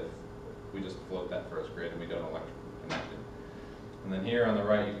happens if we just float that first grid and we don't electrically connect it. And then here on the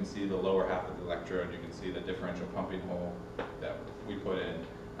right, you can see the lower half of the electrode. You can see the differential pumping hole that we put in,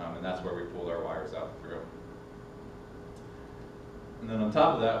 and that's where we pulled our wires out through. And then on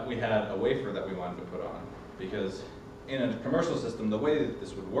top of that, we had a wafer that we wanted to put on, because in a commercial system, the way that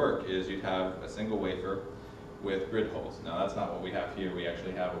this would work is you'd have a single wafer with grid holes. Now that's not what we have here. We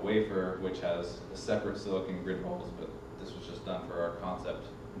actually have a wafer which has a separate silicon grid holes, but this was just done for our concept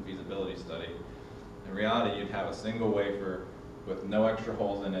and feasibility study. In reality, you'd have a single wafer with no extra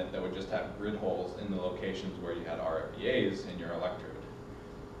holes in it that would just have grid holes in the locations where you had RFEAs in your electrode.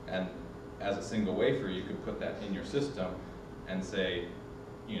 And as a single wafer, you could put that in your system and say,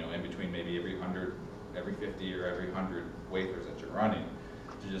 you know, in between maybe every 100, every 50, or every 100 wafers that you're running,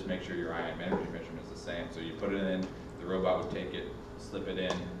 to just make sure your ion energy measurement is the same. So you put it in, the robot would take it, slip it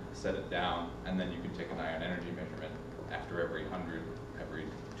in, set it down, and then you can take an ion energy measurement after every 100, every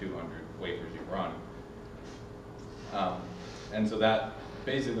 200 wafers you run. And so that,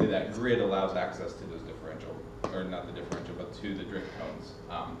 basically that grid allows access to those differential, or not the differential, but to the drift cones,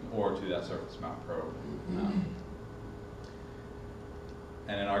 or to that surface mount probe.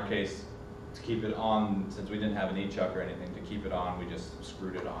 And in our case, to keep it on, since we didn't have an E-chuck or anything to keep it on, we just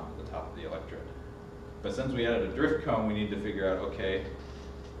screwed it on to the top of the electrode. But since we added a drift cone, we need to figure out, okay,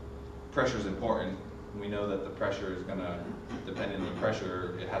 pressure is important. We know that the pressure is gonna, depending on the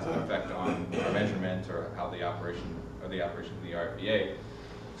pressure, it has an effect on our measurement or how the operation of the RFEA.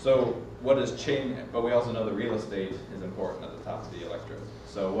 So what is changing, but we also know the real estate is important at the top of the electrode.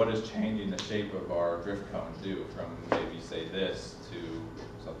 So what is changing the shape of our drift cone do from maybe say this to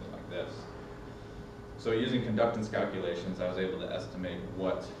something like this? So using conductance calculations, I was able to estimate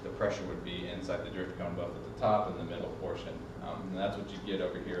what the pressure would be inside the drift cone, both at the top and the middle portion. And that's what you get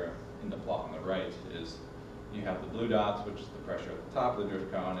over here in the plot on the right, is you have the blue dots, which is the pressure at the top of the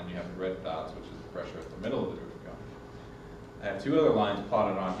drift cone, and you have the red dots, which is the pressure at the middle of the drift cone. I have two other lines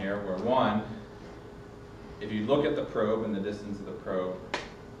plotted on here, where one, if you look at the probe and the distance of the probe,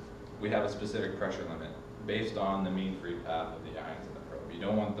 we have a specific pressure limit based on the mean free path of the ions in the probe. You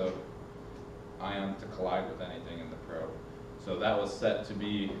don't want the ion to collide with anything in the probe. So that was set to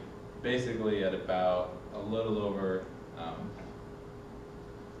be basically at about a little over, I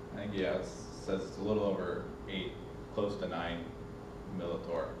think, yeah, it says it's a little over 8, close to 9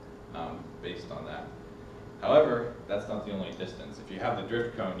 millitorr based on that. However, that's not the only distance. If you have the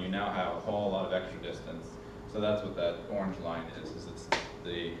drift cone, you now have a whole lot of extra distance. So that's what that orange line is it's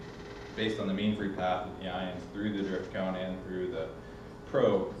the, based on the mean free path of the ions through the drift cone and through the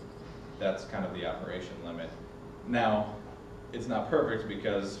probe, that's kind of the operation limit. Now, it's not perfect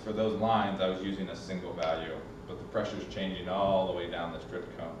because for those lines, I was using a single value, but the pressure is changing all the way down this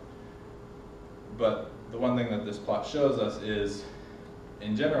drift cone. But the one thing that this plot shows us is,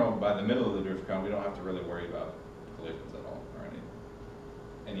 in general, by the middle of the drift cone, we don't have to really worry about collisions at all, or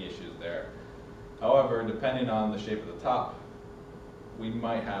any issues there. However, depending on the shape of the top, we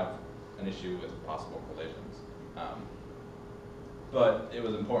might have an issue with possible collisions. But it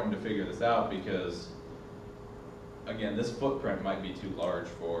was important to figure this out because, again, this footprint might be too large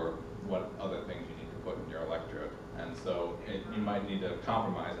for what other things you need to put in your electrode. And so you might need to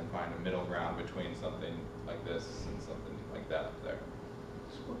compromise and find a middle ground between something like this and something like that up there.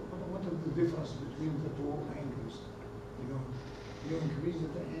 So what is the difference between the two angles? You increase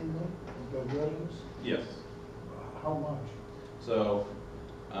the angle of the values? Yes. How much? So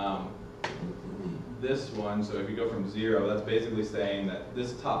this one, so if you go from 0, that's basically saying that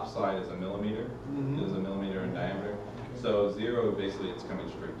this top side is a millimeter, is a millimeter in diameter. Okay. So 0, basically it's coming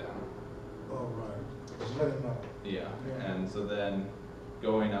straight down. Oh, right. It's very enough. Yeah. Yeah. And so then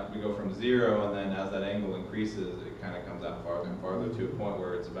going up, we go from 0, and then as that angle increases, it kind of comes out farther and farther to a point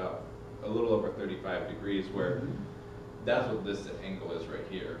where it's about a little over 35 degrees, where that's what this angle is right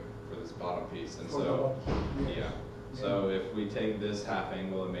here for this bottom piece. And so, yeah. So if we take this half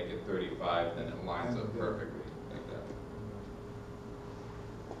angle and make it 35, then it lines up perfectly like that.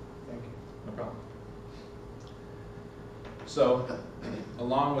 Thank you. No problem. So,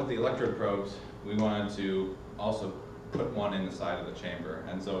 along with the electrode probes, we wanted to also put one in the side of the chamber.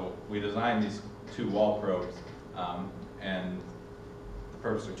 And so we designed these 2 wall probes, and the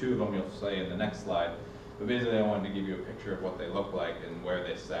purpose for 2 of them you'll see in the next slide. But basically I wanted to give you a picture of what they look like and where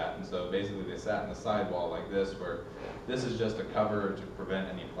they sat. And so basically they sat in the sidewall like this, where this is just a cover to prevent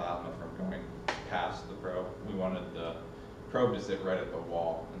any plasma from going past the probe. We wanted the probe to sit right at the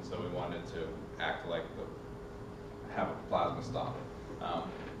wall, and so we wanted to act like have a plasma stop.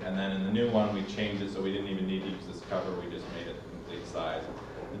 And then in the new one we changed it so we didn't even need to use this cover, we just made it the complete size.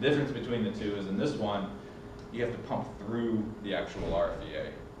 The difference between the two is in this one, you have to pump through the actual RFEA.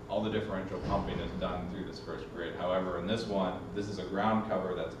 All the differential pumping is done through this first grid. However, in this one, this is a ground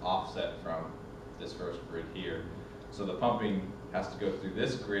cover that's offset from this first grid here. So the pumping has to go through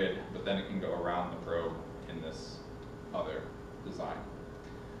this grid, but then it can go around the probe in this other design.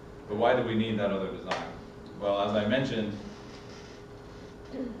 But why do we need that other design? Well, as I mentioned,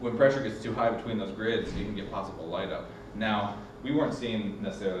 when pressure gets too high between those grids, you can get possible light up. Now, we weren't seeing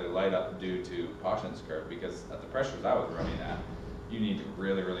necessarily light up due to Pauschen's curve, because at the pressures I was running at, you need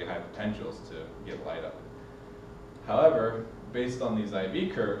really, really high potentials to get light up. However, based on these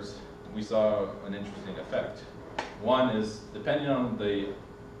IV curves, we saw an interesting effect. One is, depending on the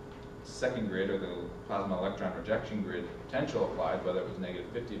second grid or the plasma electron rejection grid potential applied, whether it was negative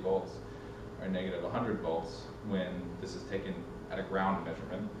 50 volts or negative 100 volts, when this is taken at a ground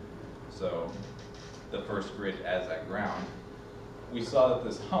measurement, so the first grid as at ground, we saw that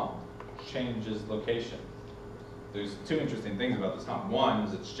this hump changes location. There's 2 interesting things about this hump. One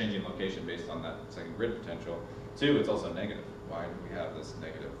is it's changing location based on that second grid potential. 2, it's also negative. Why do we have this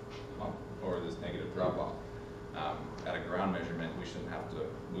negative hump or this negative drop off? At a ground measurement,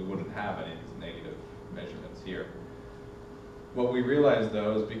 we wouldn't have any of these negative measurements here. What we realized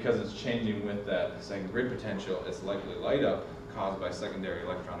though is because it's changing with that second grid potential, it's likely light up caused by secondary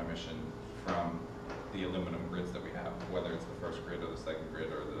electron emission from the aluminum grids that we have, whether it's the first grid or the second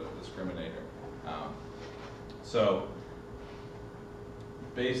grid or the discriminator. So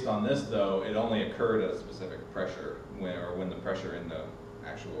based on this though, it only occurred at a specific pressure when the pressure in the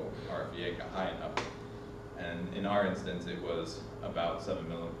actual RFEA got high enough. And in our instance, it was about 7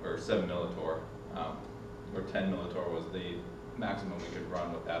 millitorr, or 10 millitorr was the maximum we could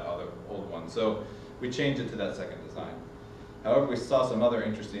run with that other old one. So we changed it to that second design. However, we saw some other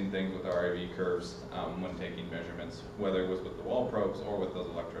interesting things with our IV curves when taking measurements, whether it was with the wall probes or with those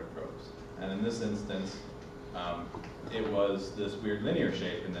electrode probes. And in this instance, it was this weird linear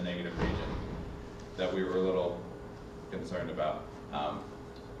shape in the negative region that we were a little concerned about.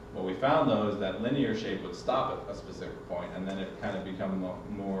 What we found though is that linear shape would stop at a specific point and then it kind of become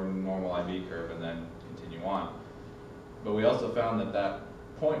a more normal IV curve and then continue on. But we also found that that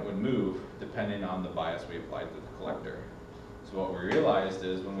point would move depending on the bias we applied to the collector. So what we realized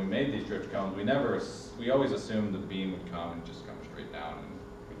is when we made these drift cones, we always assumed the beam would come and just come straight down and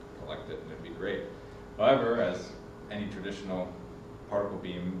we'd collect it and it'd be great. However, as any traditional particle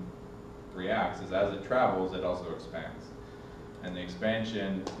beam reacts, is as it travels, it also expands. And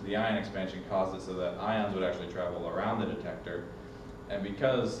the ion expansion caused it so that ions would actually travel around the detector. And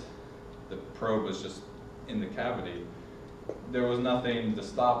because the probe was just in the cavity, there was nothing to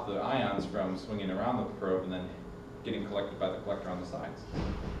stop the ions from swinging around the probe and then getting collected by the collector on the sides.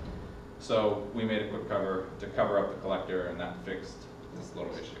 So we made a quick cover to cover up the collector, and that fixed this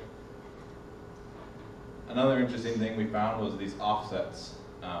little issue. Another interesting thing we found was these offsets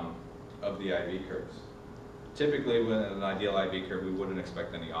of the IV curves. Typically, with an ideal IV curve, we wouldn't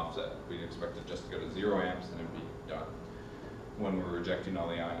expect any offset. We'd expect it just to go to 0 amps and it'd be done when we're rejecting all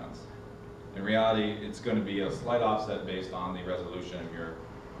the ions. In reality, it's going to be a slight offset based on the resolution of your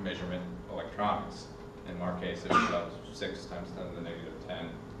measurement electronics. In our case, it was about 6 times 10 to the negative 10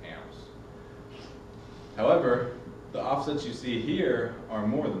 amps. However, the offsets you see here are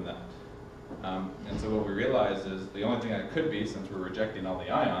more than that. And so what we realized is the only thing that it could be, since we're rejecting all the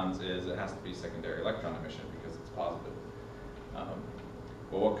ions, is it has to be secondary electron emission because it's positive.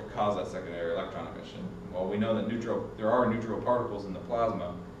 Well, what could cause that secondary electron emission? Well, we know that there are neutral particles in the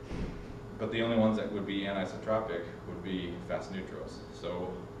plasma, but the only ones that would be anisotropic would be fast neutrals.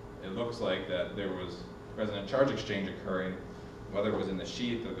 So it looks like that there was resonant charge exchange occurring, whether it was in the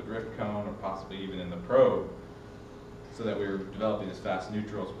sheath or the drift cone or possibly even in the probe, so that we were developing these fast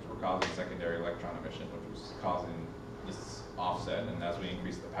neutrals which were causing secondary electron emission, which was causing this offset, and as we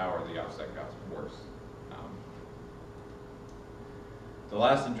increased the power, the offset got worse. The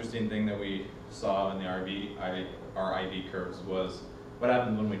last interesting thing that we saw in the our IV curves was what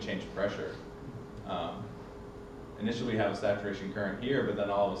happens when we change pressure. Initially we have a saturation current here, but then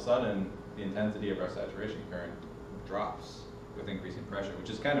all of a sudden the intensity of our saturation current drops with increasing pressure, which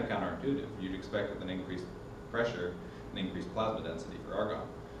is kind of counterintuitive. You'd expect with an increased pressure, an increased plasma density for argon.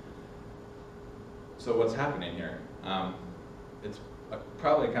 So what's happening here? It's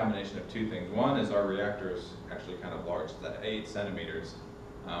probably a combination of two things. One is our reactor is actually kind of large, it's at 8 centimeters.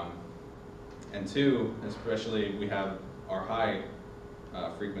 And two, especially we have our high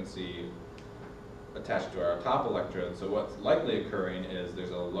frequency attached to our top electrode. So what's likely occurring is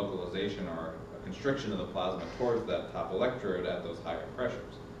there's a localization or a constriction of the plasma towards that top electrode at those higher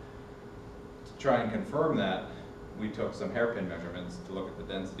pressures. To try and confirm that, we took some hairpin measurements to look at the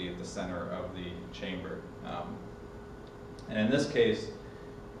density at the center of the chamber. And in this case,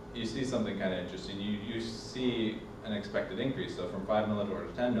 you see something kind of interesting. You see an expected increase. So from 5 millitorr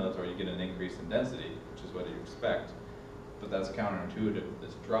to 10 millitorr, you get an increase in density, which is what you expect. But that's counterintuitive with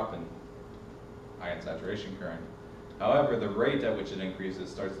this drop in ion saturation current. However, the rate at which it increases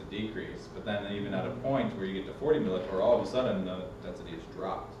starts to decrease. But then even at a point where you get to 40 millitorr, all of a sudden the density is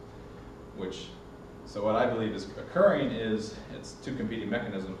dropped. So what I believe is occurring is, it's two competing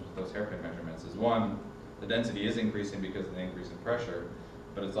mechanisms with those hairpin measurements. Is one, the density is increasing because of the increase in pressure,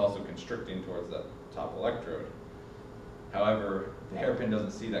 but it's also constricting towards that top electrode. However, the hairpin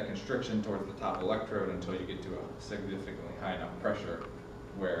doesn't see that constriction towards the top electrode until you get to a significantly high enough pressure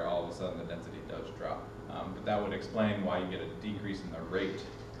where all of a sudden the density does drop. But that would explain why you get a decrease in the rate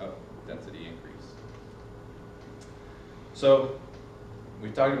of density increase. So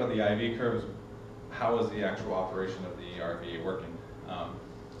we've talked about the IV curves. How is the actual operation of the RFEA working?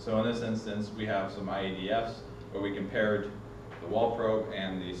 So in this instance, we have some IADFs where we compared the wall probe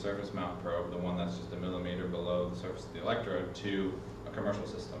and the surface mount probe, the one that's just a millimeter below the surface of the electrode, to a commercial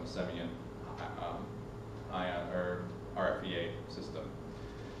system, a semi-ion or RFEA system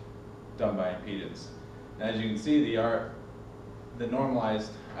done by impedance. And as you can see, the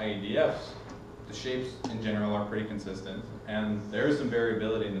normalized IEDFs, the shapes in general are pretty consistent, and there is some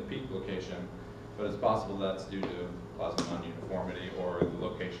variability in the peak location, but it's possible that's due to plasma non-uniformity or the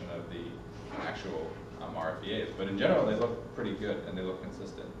location of the actual RFEAs. But in general, they look pretty good and they look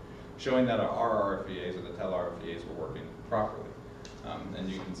consistent, showing that our RFEAs or the Talley RFEAs were working properly. And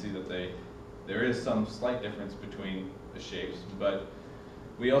you can see that there is some slight difference between the shapes, but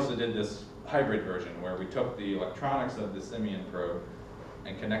we also did this hybrid version where we took the electronics of the Simian probe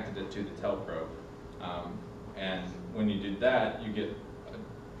and connected it to the TEL probe. And when you did that, you get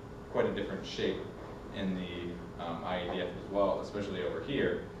quite a different shape in the IEDF as well, especially over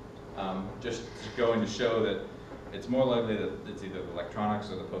here. Just going to show that it's more likely that it's either the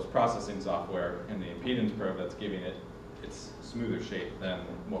electronics or the post-processing software in the impedance probe that's giving it its smoother shape than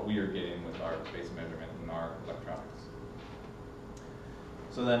what we are getting with our base measurement and our electronics.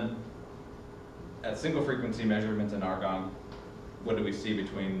 So then, at single frequency measurements in argon, what do we see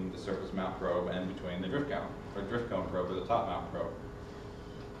between the surface mount probe and between the drift cone probe or the top mount probe?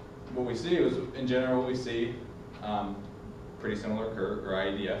 What we see is, in general, we see pretty similar curve, or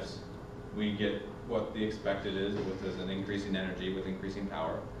IEDFs. We get what the expected is, which is an increase in energy with increasing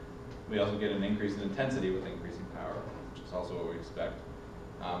power. We also get an increase in intensity with increasing power, which is also what we expect.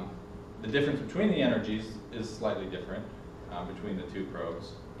 The difference between the energies is slightly different between the two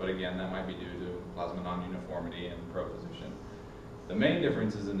probes, but again, that might be due to plasma non-uniformity and probe position. The main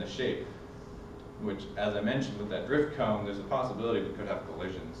difference is in the shape, which, as I mentioned with that drift cone, there's a possibility we could have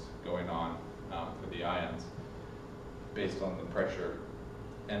collisions going on for the ions based on the pressure.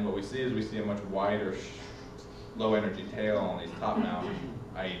 And what we see is we see a much wider low energy tail on these top mount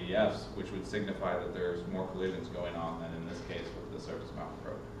IEDFs, which would signify that there's more collisions going on than in this case with the surface mount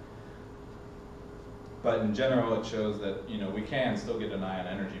probe. But in general, it shows that we can still get an ion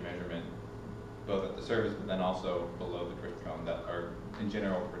energy measurement both at the surface but then also below the drift cone that are in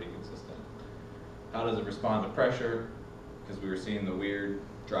general pretty consistent. How does it respond to pressure? Because we were seeing the weird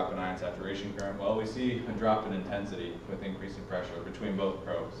drop in ion saturation current. Well, we see a drop in intensity with increasing pressure between both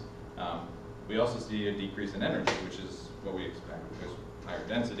probes. We also see a decrease in energy, which is what we expect. Because higher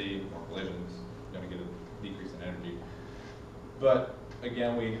density, more collisions, you're going to get a decrease in energy. But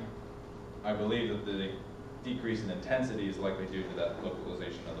again, I believe that the decrease in intensity is likely due to that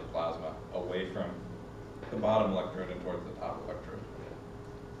localization of the plasma away from the bottom electrode and towards the top electrode.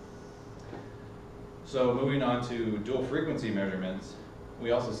 So moving on to dual frequency measurements,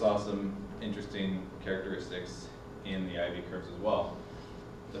 we also saw some interesting characteristics in the IV curves as well.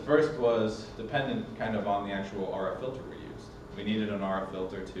 The first was dependent kind of on the actual RF filter we used. We needed an RF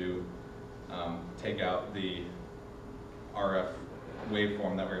filter to take out the RF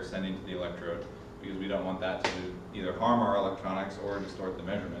waveform that we were sending to the electrode, because we don't want that to either harm our electronics or distort the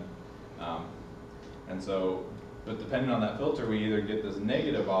measurement. But depending on that filter, we either get this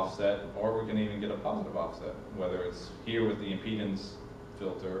negative offset or we can even get a positive offset, whether it's here with the impedance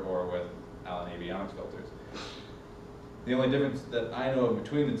filter or with Allen avionics filters. The only difference that I know of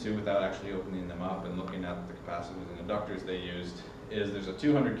between the two, without actually opening them up and looking at the capacitors and inductors they used, is there's a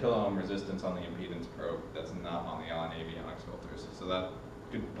 200 kilo ohm resistance on the impedance probe that's not on the Allen avionics filters. So that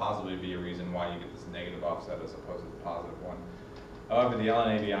could possibly be a reason why you get this negative offset as opposed to the positive one. However, the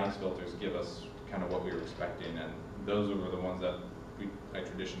Allen avionics filters give us kind of what we were expecting, and those were the ones that I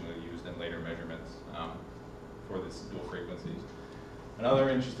traditionally used in later measurements for this dual frequencies. Another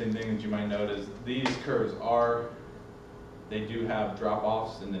interesting thing that you might note is these curves they do have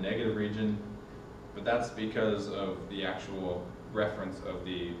drop-offs in the negative region, but that's because of the actual reference of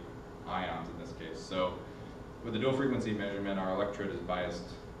the ions in this case. So with the dual frequency measurement, our electrode is biased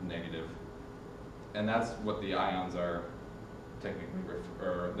negative, and that's what the ions are technically,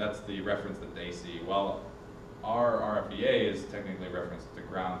 or that's the reference that they see. While our RFEA is technically referenced to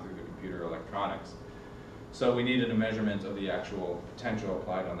ground through the computer electronics. So we needed a measurement of the actual potential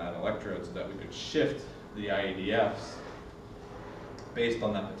applied on that electrode so that we could shift the IEDFs based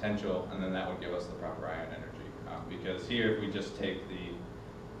on that potential, and then that would give us the proper ion energy. Because here, if we just take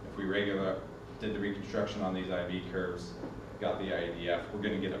if we did the reconstruction on these IV curves, got the IEDF, we're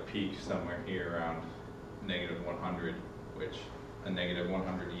going to get a peak somewhere here around negative 100, which a negative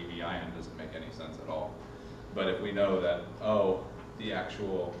 100 EV ion doesn't make any sense at all. But if we know that, the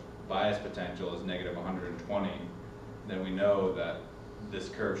actual bias potential is negative 120, then we know that this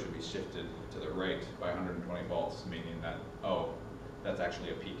curve should be shifted to the right by 120 volts, meaning that, that's actually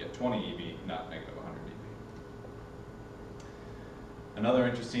a peak at 20 EV, not negative 100 EV. Another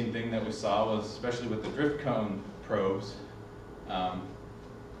interesting thing that we saw was, especially with the drift cone probes,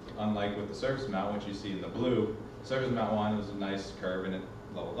 unlike with the surface mount, which you see in the blue, the surface mount one was a nice curve and it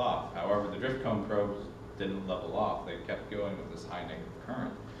leveled off. However, the drift cone probes didn't level off. They kept going with this high negative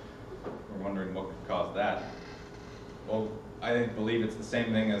current. We're wondering what could cause that. Well, I believe it's the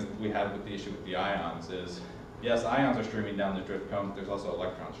same thing as we had with the issue with the ions is, yes, ions are streaming down the drift cone, but there's also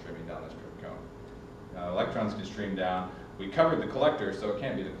electrons streaming down this drift cone. Electrons can stream down. We covered the collector, so it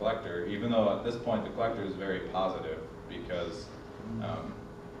can't be the collector, even though at this point the collector is very positive because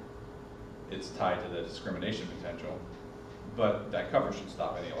it's tied to the discrimination potential. But that cover should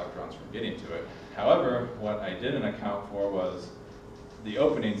stop any electrons from getting to it. However, what I didn't account for was the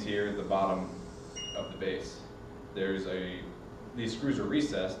openings here at the bottom of the base. These screws are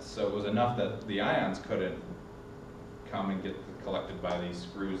recessed, so it was enough that the ions couldn't come and get collected by these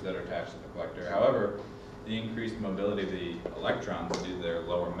screws that are attached to the collector. However, the increased mobility of the electrons due to their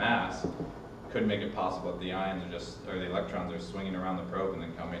lower mass could make it possible that the ions are just, or the electrons are swinging around the probe and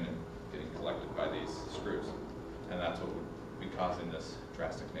then coming and getting collected by these screws. And that's what would be causing this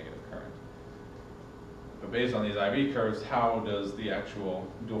drastic negative current. But based on these IV curves, how does the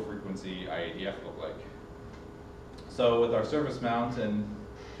actual dual frequency IADF look like? So with our surface mount and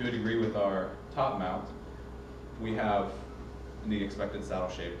to a degree with our top mount, we have the expected saddle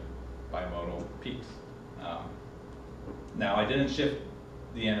shape bimodal peaks. Now I didn't shift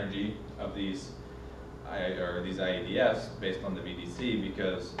the energy of these IADFs based on the VDC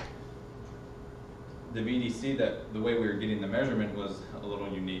because the VDC, the way we were getting the measurement was a little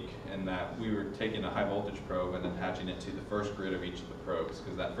unique in that we were taking a high voltage probe and attaching it to the first grid of each of the probes,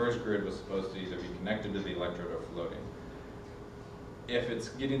 because that first grid was supposed to either be connected to the electrode or floating. If it's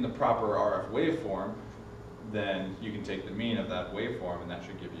getting the proper RF waveform, then you can take the mean of that waveform and that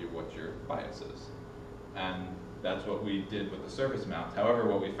should give you what your bias is. And that's what we did with the surface mount. However,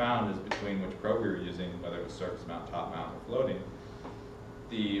 what we found is between which probe we were using, whether it was surface mount, top mount, or floating,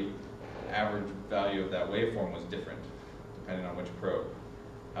 the average value of that waveform was different depending on which probe.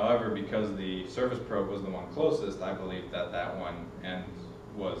 However, because the surface probe was the one closest, I believe that that one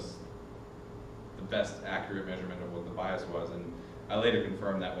was the best accurate measurement of what the bias was, and I later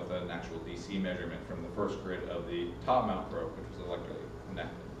confirmed that with an actual DC measurement from the first grid of the top mount probe, which was electrically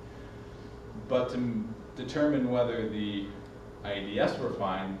connected. But to determine whether the IADS were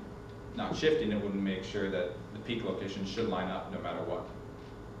fine, not shifting it would make sure that the peak location should line up no matter what,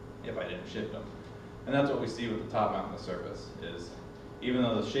 if I didn't shift them. And that's what we see with the top mount and the surface, is even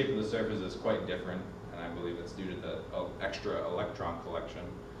though the shape of the surface is quite different, and I believe it's due to the extra electron collection,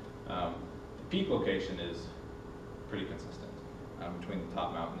 the peak location is pretty consistent between the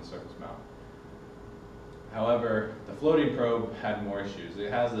top mount and the surface mount. However, the floating probe had more issues.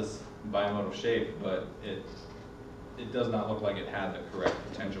 It has this bimodal shape, but it does not look like it had the correct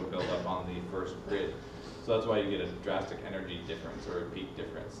potential buildup on the first grid. So that's why you get a drastic energy difference or a peak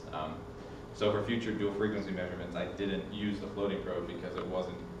difference. So for future dual frequency measurements, I didn't use the floating probe because it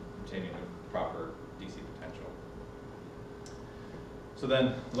wasn't obtaining the proper DC potential. So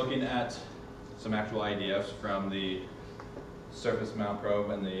then looking at some actual IDFs from the surface mount probe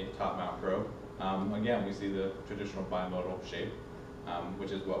and the top mount probe, again, we see the traditional bimodal shape,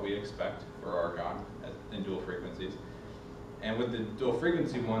 which is what we expect for argon in dual frequencies. And with the dual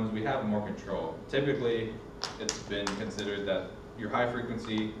frequency ones, we have more control. Typically, it's been considered that your high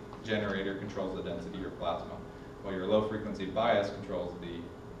frequency generator controls the density of your plasma, while your low frequency bias controls the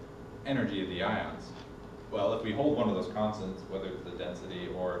energy of the ions. Well, if we hold one of those constants, whether it's the density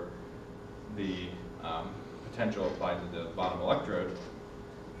or the potential applied to the bottom electrode,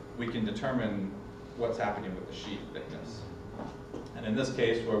 we can determine what's happening with the sheath thickness. And in this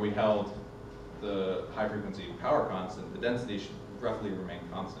case, where we held the high frequency power constant, the density should roughly remain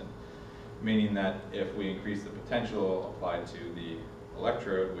constant, meaning that if we increase the potential applied to the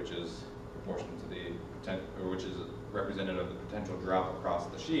electrode, which is proportional to the potential, or which is representative of the potential drop across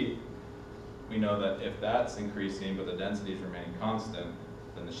the sheath, we know that if that's increasing but the density is remaining constant,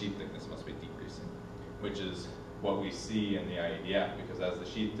 then the sheath thickness must be decreasing, which is what we see in the IADF, because as the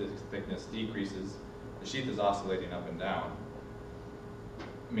sheath thickness decreases, the sheath is oscillating up and down,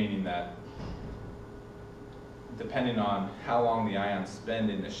 meaning that depending on how long the ions spend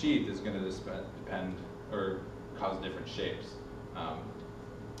in the sheath is going to depend or cause different shapes.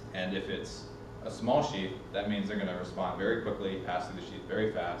 And if it's a small sheath, that means they're going to respond very quickly, pass through the sheath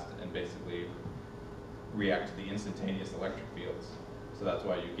very fast, and basically react to the instantaneous electric fields. So that's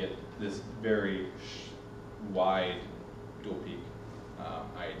why you get this very wide dual peak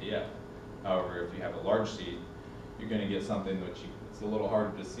IADF. However, if you have a large sheath, you're going to get something which it's a little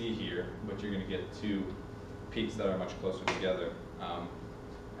harder to see here, but you're going to get two peaks that are much closer together.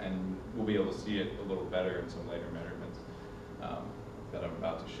 And we'll be able to see it a little better in some later measurements that I'm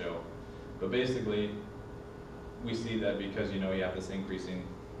about to show. But basically, we see that because you have this increasing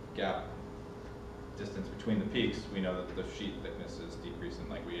gap distance between the peaks, we know that the sheet thickness is decreasing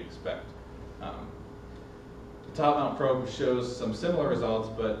like we expect. The top mount probe shows some similar results,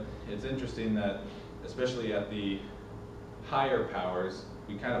 but it's interesting that, especially at the higher powers,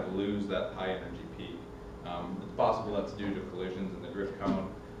 we kind of lose that high energy peak. It's possible that's due to collisions in the drift cone,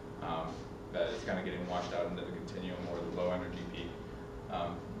 that it's kind of getting washed out into the continuum or the low energy peak.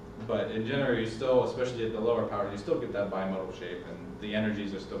 But in general, you still, especially at the lower powers, you still get that bimodal shape, and the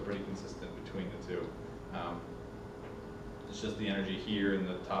energies are still pretty consistent between the two. It's just the energy here in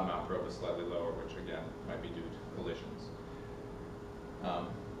the top mount probe is slightly lower, which again might be due to collisions.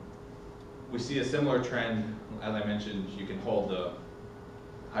 We see a similar trend. As I mentioned, you can hold the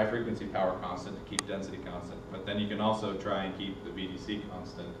high frequency power constant to keep density constant, but then you can also try and keep the VDC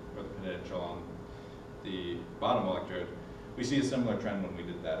constant, or the potential on the bottom electrode. We see a similar trend when we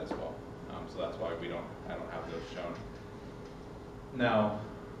did that as well. So that's why I don't have those shown. Now,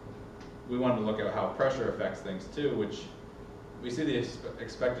 we wanted to look at how pressure affects things too, which we see the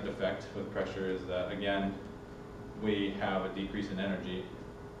expected effect with pressure is that, again, we have a decrease in energy.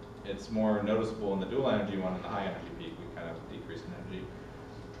 It's more noticeable in the dual energy one and the high energy peak, we kind of decrease in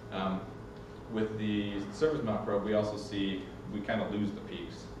energy. With the surface mount probe, we also see we kind of lose the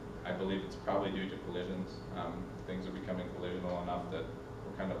peaks. I believe it's probably due to collisions. Things are becoming collisional enough that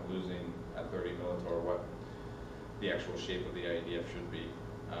we're kind of losing at 30 millitorr what the actual shape of the IEDF should be.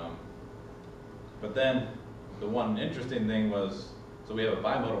 But then the one interesting thing was, so we have a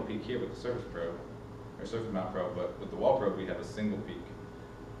bimodal peak here with the surface probe, or surface mount probe, but with the wall probe we have a single peak,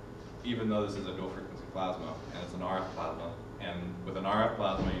 even though this is a dual frequency plasma, and it's an RF plasma. And with an RF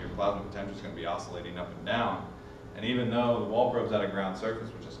plasma, your plasma potential is going to be oscillating up and down. And even though the wall probe's at a ground surface,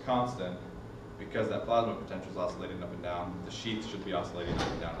 which is constant, because that plasma potential is oscillating up and down, the sheets should be oscillating up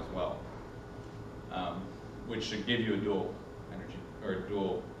and down as well, which should give you a dual energy, or a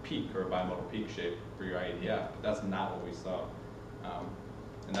dual peak, or a bimodal peak shape for your IEDF, but that's not what we saw.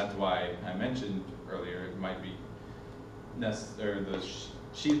 And that's why I mentioned earlier, it might be necessary, the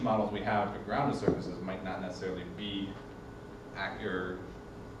sheath models we have for grounded surfaces might not necessarily be accurate,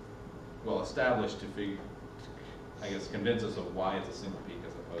 well established to figure, I guess, convince us of why it's a single peak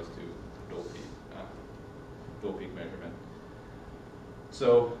as opposed to dual peak measurement.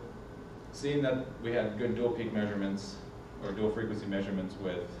 So, seeing that we had good dual peak measurements or dual frequency measurements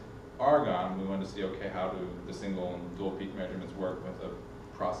with argon, we wanted to see, okay, how do the single and dual peak measurements work with a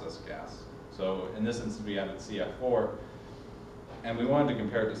process gas? So in this instance, we added CF4, and we wanted to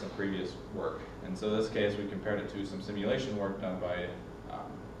compare it to some previous work. And so in this case, we compared it to some simulation work done by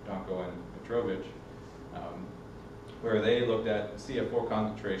Donko and Petrovich, where they looked at CF4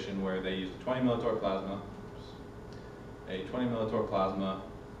 concentration, where they used a 20 millitorr plasma,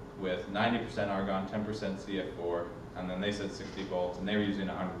 with 90% argon, 10% CF4, and then they said 60 volts, and they were using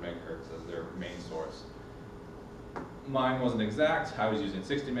 100 megahertz as their main source. Mine wasn't exact. I was using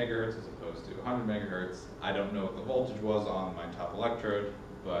 60 megahertz as opposed to 100 megahertz. I don't know what the voltage was on my top electrode,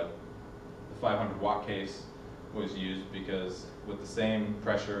 but the 500 watt case was used because with the same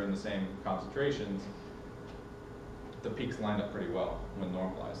pressure and the same concentrations, the peaks lined up pretty well when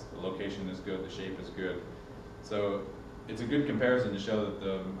normalized. The location is good, the shape is good. So it's a good comparison to show that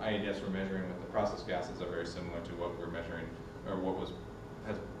the IEDFs we're measuring with the process gases are very similar to what we're measuring, or what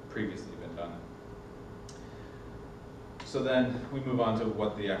has previously been done. So then we move on to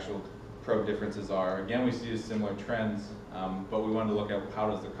what the actual probe differences are. Again, we see similar trends, but we wanted to look at how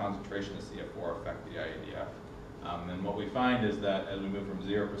does the concentration of CF4 affect the IEDF. And what we find is that as we move from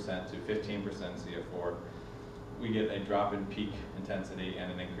 0% to 15% CF4, we get a drop in peak intensity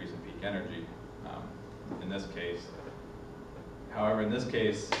and an increase in peak energy in this case. However, in this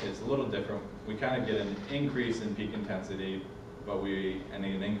case, it's a little different. We kind of get an increase in peak intensity, and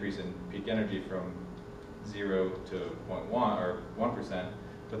an increase in peak energy from 0 to 0.1 or 1%,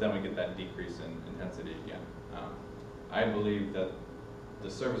 but then we get that decrease in intensity again. I believe that the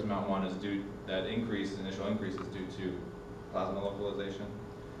surface mount one is due, that initial increase is due to plasma localization,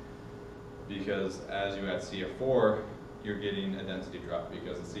 because as you add CF4, you're getting a density drop,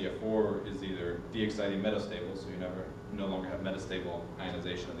 because the CF4 is either de-exciting metastable, so you no longer have metastable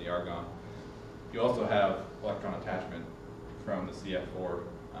ionization of the argon. You also have electron attachment from the CF4, or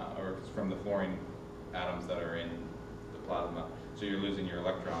from the fluorine atoms that are in the plasma. So you're losing your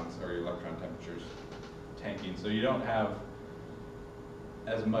electrons, or your electron temperatures tanking. So you don't have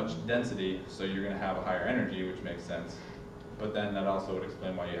as much density, so you're going to have a higher energy, which makes sense. But then that also would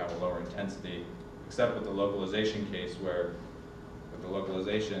explain why you have a lower intensity, except with the localization case, where with the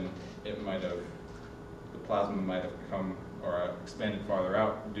localization, the plasma might have come or expanded farther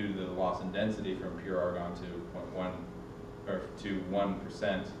out due to the loss in density from pure argon to 0.1 or to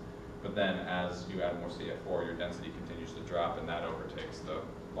 1%, But then as you add more CF4, your density continues to drop, and that overtakes the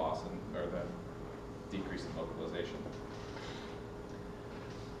loss or the decrease in localization.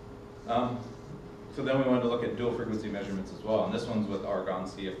 So then we wanted to look at dual frequency measurements as well, and this one's with argon,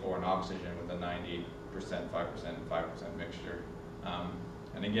 CF4, and oxygen with a 90%, 5%, and 5% mixture.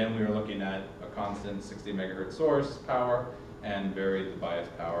 And again, we were looking at a constant 60 megahertz source power and varied the bias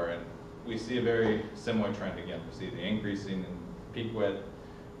power, and we see a very similar trend again. We see the increasing in peak width.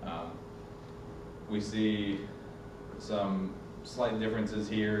 We see some slight differences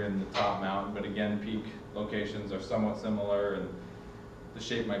here in the top mount, but again, peak locations are somewhat similar, and the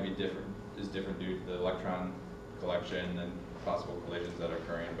shape might be different due to the electron collection and possible collisions that are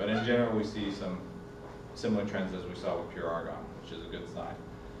occurring. But in general, we see some similar trends as we saw with pure argon, which is a good sign.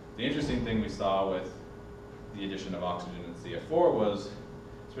 The interesting thing we saw with the addition of oxygen and CF4 was,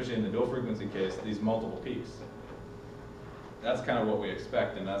 especially in the dual frequency case, these multiple peaks. That's kind of what we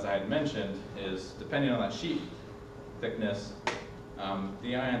expect, and as I had mentioned, is depending on that sheet thickness,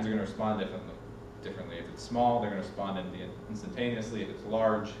 the ions are going to respond differently. If it's small, they're going to respond instantaneously. If it's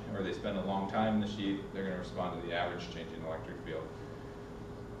large, or they spend a long time in the sheet, they're going to respond to the average change in electric field.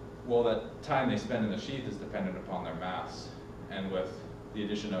 Well, that time they spend in the sheath is dependent upon their mass, and with the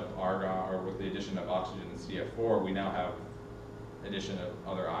addition of argon, or with the addition of oxygen and CF4, we now have addition of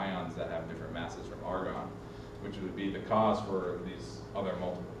other ions that have different masses from argon, which would be the cause for these other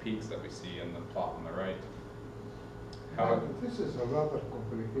multiple peaks that we see in the plot on the right. However, this is a rather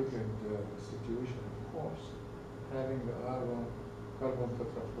complicated situation, of course. Having the argon, carbon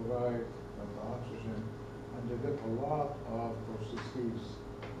tetrafluoride, and the oxygen, and you get a lot of processes,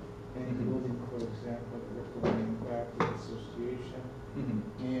 including, for example, electron impact dissociation,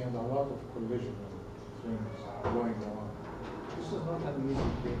 and a lot of collision things going on. This is not an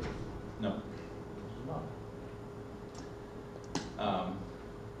easy case. no. It's not.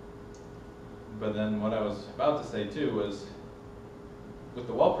 But then what I was about to say too was, with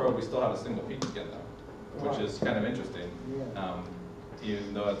the well probe, we still have a single peak again though, which is kind of interesting, Yeah.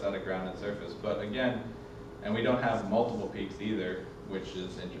 even though it's at a grounded surface. But again, and we don't have multiple peaks either, which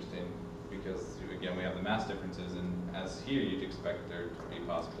is interesting because again, we have the mass differences, and as here, you'd expect there to be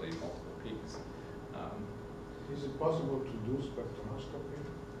possibly multiple peaks. Is it possible to do spectroscopy?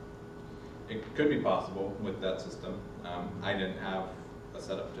 It could be possible with that system. I didn't have a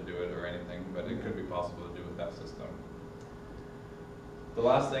setup to do it or anything, but it could be possible to do with that system. The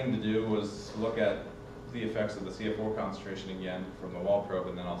last thing to do was look at the effects of the CF4 concentration again from the wall probe,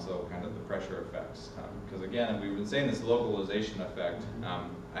 and then also kind of the pressure effects. Because again, we've been saying this localization effect.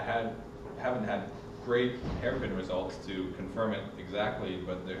 I haven't had great hairpin results to confirm it exactly,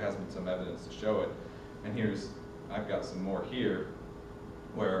 but there has been some evidence to show it. And I've got some more here,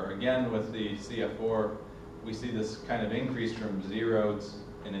 where again with the CF4, we see this kind of increase from zero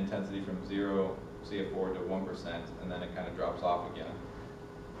in intensity from 0 CF4 to 1%, and then it kind of drops off again.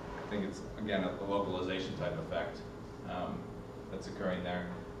 I think it's, again, a localization type effect that's occurring there.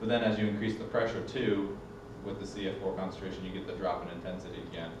 But then as you increase the pressure too, with the CF4 concentration, you get the drop in intensity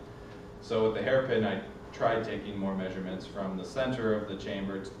again. So with the hairpin, I tried taking more measurements from the center of the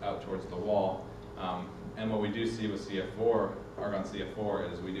chamber out towards the wall. And what we do see with CF4, argon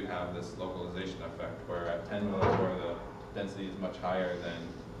CF4, is we do have this localization effect where at 10 millitorr the density is much higher than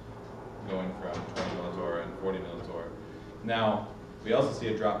going from 20 millitorr and 40 millitorr. Now, we also see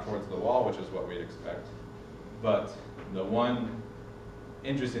a drop towards the wall, which is what we'd expect. But the one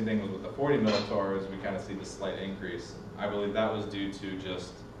interesting thing was with the 40 millitorr is we kind of see this slight increase. I believe that was due to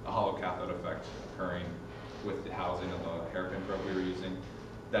just a hollow cathode effect occurring with the housing of the hairpin probe we were using.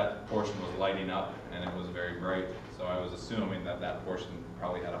 That portion was lighting up and it was very bright, so I was assuming that that portion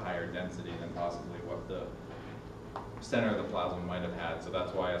probably had a higher density than possibly what the center of the plasma might have had. So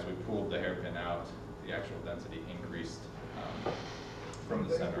that's why as we pulled the hairpin out, the actual density increased from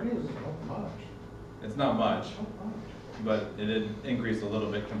the center. It's not much. It's not much, Not much. but it did increase a little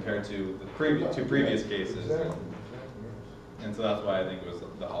bit compared to the two previous cases. Exactly, yes. And so that's why I think it was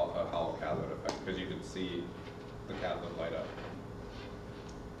the hollow cathode effect, because you could see the cathode light up.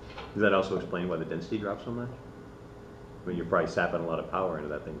 Does that also explain why the density drops so much? I mean, you're probably sapping a lot of power into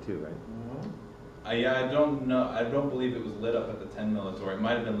that thing too, right? Yeah, I don't know. I don't believe it was lit up at the 10 millitorr. It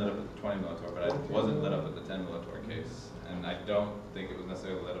might have been lit up at the 20 millitorr, but it wasn't lit up at the 10 millitorr case. And I don't think it was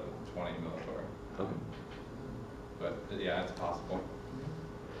necessarily lit up at the 20 millitorr. Okay. But yeah, it's possible.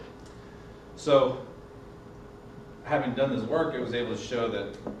 So, having done this work, it was able to show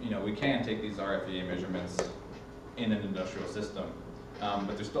that we can take these RFEA measurements in an industrial system.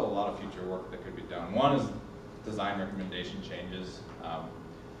 But there's still a lot of future work that could be done. One is design recommendation changes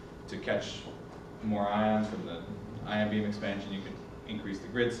to catch more ions from the ion beam expansion. You could increase the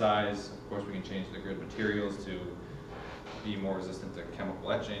grid size. Of course, we can change the grid materials to be more resistant to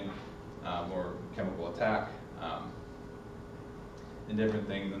chemical etching or chemical attack, and different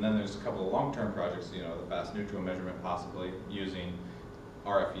things. And then there's a couple of long-term projects, the fast neutral measurement, possibly using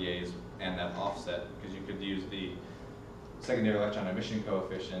RFEAs and that offset, because you could use the secondary electron emission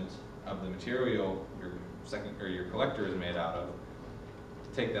coefficient of the material your collector is made out of,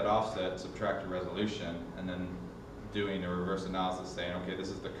 take that offset, subtract the resolution, and then doing a reverse analysis saying, okay, this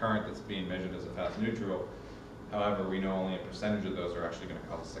is the current that's being measured as a fast neutral. However, we know only a percentage of those are actually going to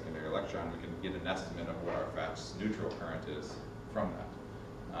cause a secondary electron. We can get an estimate of what our fast neutral current is from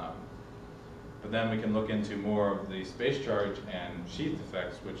that. But then we can look into more of the space charge and sheath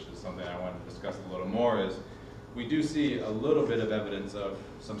effects, which is something I wanted to discuss a little more. Is we do see a little bit of evidence of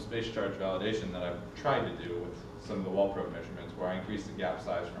some space charge validation that I've tried to do with some of the wall probe measurements, where I increased the gap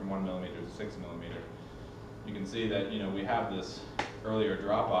size from 1 millimeter to 6 millimeter. You can see that we have this earlier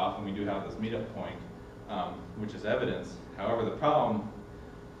drop off, and we do have this meetup point, which is evidence. However, the problem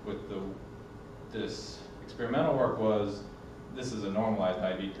with this experimental work was this is a normalized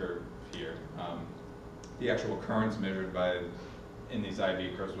IV curve here. The actual currents measured in these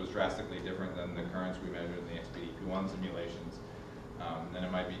IV curves was drastically different than the currents we measured in the XPDP1 simulations. And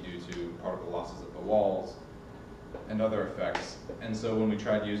it might be due to particle losses at the walls and other effects. And so when we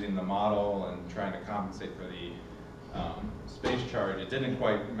tried using the model and trying to compensate for the space charge, it didn't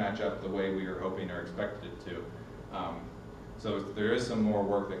quite match up the way we were hoping or expected it to. So there is some more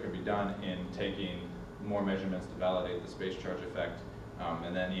work that could be done in taking more measurements to validate the space charge effect,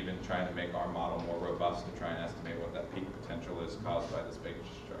 and then even trying to make our model more robust to try and estimate what that peak potential is caused by the space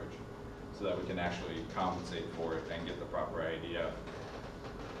charge, so that we can actually compensate for it and get the proper idea.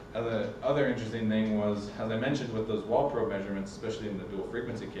 The other interesting thing was, as I mentioned with those wall probe measurements, especially in the dual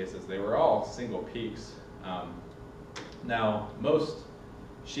frequency cases, they were all single peaks. Now, most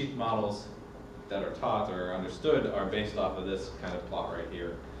sheath models that are taught or understood are based off of this kind of plot right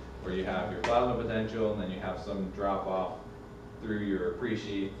here, where you have your plasma potential, and then you have some drop off through your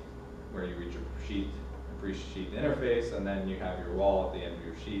pre-sheath, where you reach your pre-sheath interface, and then you have your wall at the end of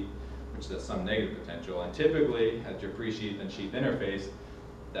your sheath, which has some negative potential. And typically, at your pre-sheath and sheath interface,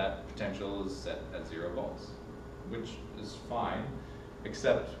 that potential is set at 0 volts, which is fine,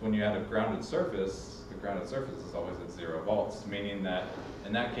 except when you add a grounded surface, the grounded surface is always at 0 volts, meaning that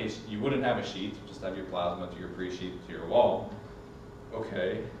in that case, you wouldn't have a sheath, you just have your plasma to your pre-sheath to your wall.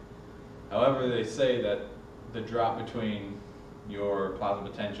 Okay. However, they say that the drop between your plasma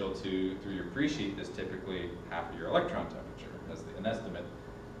potential through your pre-sheath is typically half of your electron temperature, as an estimate.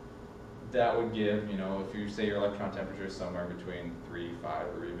 That would give, if you say your electron temperature is somewhere between 3, 5,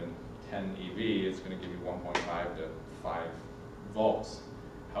 or even 10 eV, it's going to give you 1.5 to 5 volts.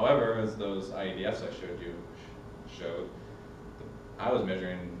 However, as those IEDFs I showed, I was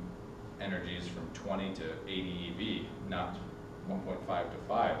measuring energies from 20 to 80 eV, not 1.5 to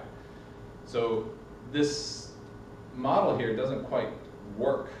 5. So this model here doesn't quite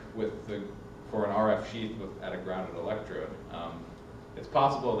work for an RF sheath at a grounded electrode. It's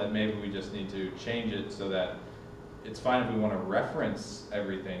possible that maybe we just need to change it so that it's fine if we want to reference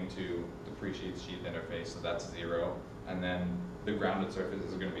everything to the pre-sheath sheath interface, so that's 0, and then the grounded surface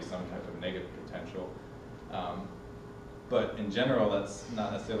is going to be some type of negative potential. But in general, that's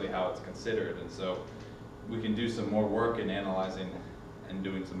not necessarily how it's considered, and so we can do some more work in analyzing and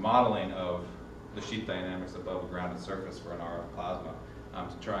doing some modeling of the sheath dynamics above a grounded surface for an RF plasma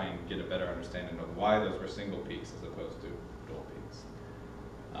to try and get a better understanding of why those were single peaks as opposed to dual peaks.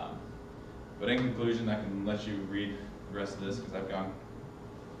 But in conclusion, I can let you read the rest of this because I've gone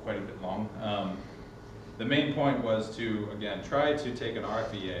quite a bit long. The main point was to, again, try to take an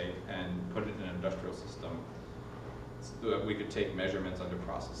RFEA and put it in an industrial system so that we could take measurements under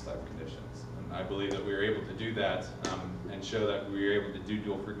process type conditions. And I believe that we were able to do that and show that we were able to do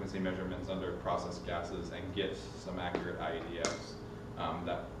dual frequency measurements under process gases and get some accurate IEDFs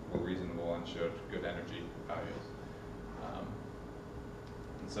that were reasonable and showed good energy values.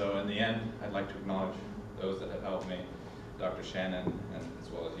 And so in the end, I'd like to acknowledge those that have helped me, Dr. Shannon, and as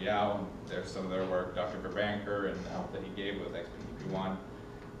well as Yao, and there's some of their work, Dr. Verbanker, and the help that he gave with XPDP1,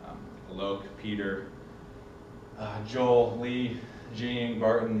 Alok, Peter, Joel, Lee, Jing,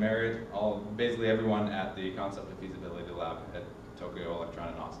 Barton, Merritt, basically everyone at the Concept and Feasibility Lab at Tokyo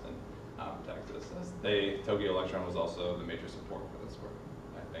Electron in Austin, Texas. Tokyo Electron was also the major support for this work.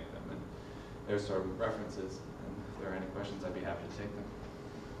 I thank them. And there's some references, and if there are any questions, I'd be happy to take them.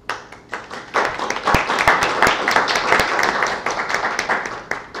 I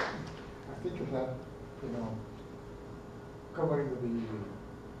think that, covering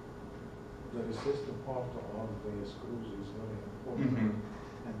the the system part of the screws is very important.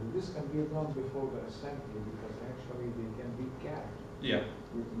 And this can be done before the assembly because actually they can be capped Yeah.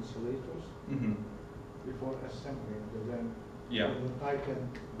 with insulators before assembly. And then Yeah. when you tighten,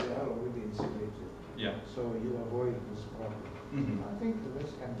 they are already insulated. Yeah. So you avoid this problem. Mhm. I think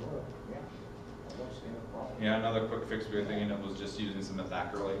this can work, yeah. I don't see a problem. Yeah, another quick fix we were thinking of was just using some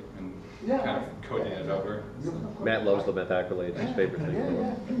methacrylate and Yeah. kind of coating it over. Matt loves the methacrylate, it's his favorite thing.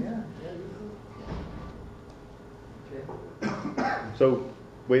 Yeah. Okay. So,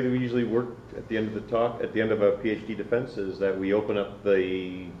 way that we usually work at the end of the talk, at the end of a PhD defense, is that we open up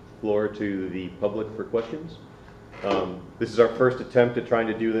the floor to the public for questions. This is our first attempt at trying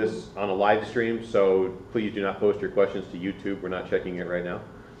to do this on a live stream, so please do not post your questions to YouTube. We're not checking it right now.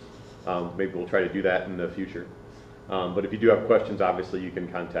 Maybe we'll try to do that in the future. But if you do have questions, obviously you can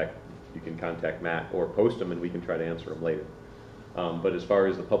contact Matt or post them, and we can try to answer them later. But as far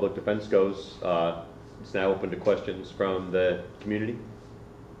as the public defense goes, it's now open to questions from the community.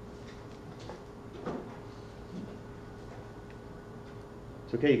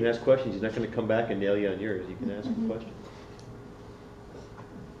 It's okay, you can ask questions. He's not going to come back and nail you on yours. You can ask a question.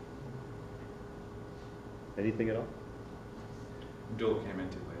 Anything at all? Abdul came in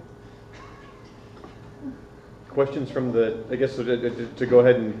too late. Questions from the, I guess, to go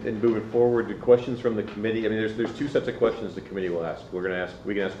ahead and move it forward, the questions from the committee. I mean, there's two sets of questions the committee will ask. We can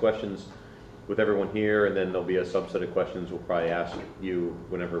ask questions with everyone here, and then there'll be a subset of questions we'll probably ask you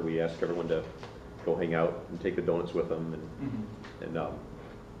whenever we ask everyone to go hang out and take the donuts with them.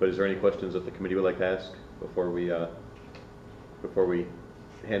 But is there any questions that the committee would like to ask before we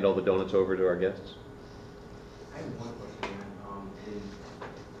hand all the donuts over to our guests? I have one question, man. You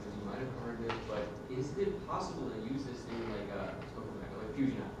might have covered this, but is it possible to use this thing like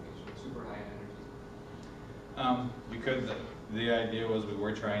fusion application, super high energy? You could. The idea was we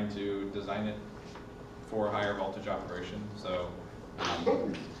were trying to design it for higher voltage operation. So,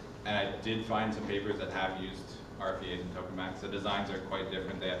 and I did find some papers that have used RFEAs and tokamaks. The designs are quite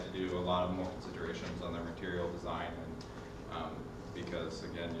different. They have to do a lot of more considerations on their material design, and because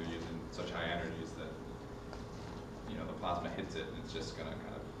again, you're using such high energies that the plasma hits it and it's just going to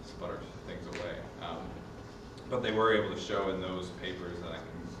kind of sputter things away. But they were able to show in those papers that I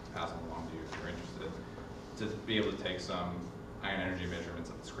can pass them along to you if you're interested, to be able to take some ion energy measurements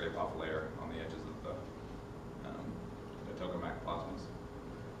of the scrape-off layer on the edges of the tokamak plasmas.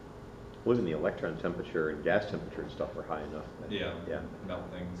 Well, even the electron temperature and gas temperature and stuff are high enough. Yeah. Melt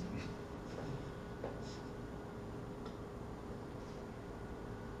things.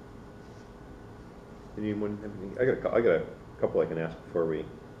 Anyone have any? I got a couple I can ask before we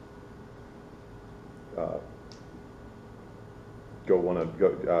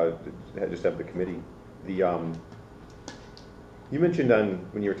just have the committee. You mentioned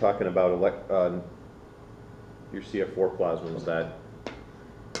when you were talking about your CF4 plasmas that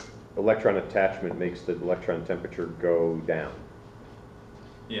electron attachment makes the electron temperature go down.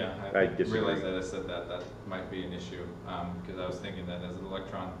 Yeah, I I disagree. realized that I said that might be an issue because I was thinking that as an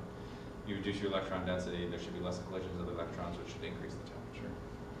electron, you reduce your electron density, there should be less collisions of electrons, which should increase the temperature.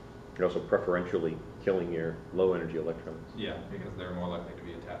 You're also preferentially killing your low energy electrons. Yeah, because they're more likely to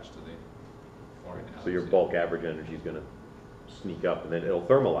be attached to the fluorine atoms. So your bulk average energy is going to sneak up, and then it'll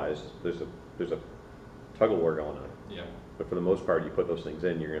thermalize. There's a tug of war going on. Yeah. But for the most part, you put those things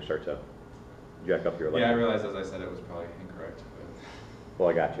in, you're going to start to jack up your electron. Yeah, I realized as I said it was probably incorrect. But Well,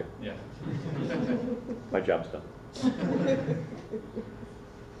 I got you. yeah. My job's done.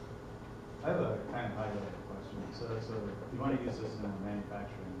 I have a kind of high-level question. So you want to use this in a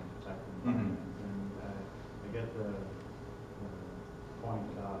manufacturing type of environment, and I get the point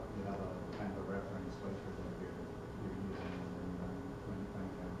of you have a kind of a reference wafer that you're using in the environment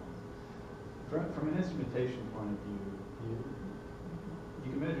when from an instrumentation point of view, you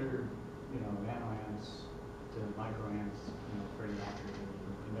can measure nanoamps to microamps pretty accurately.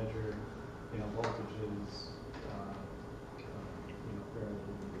 You can measure voltages fairly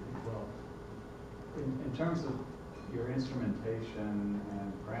well. In terms of your instrumentation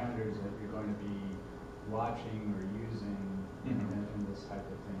and parameters that you're going to be watching or using in this type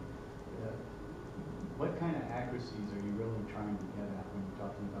of thing, what kind of accuracies are you really trying to get at when you're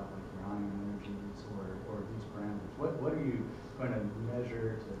talking about like your ion energies or these parameters? What are you going to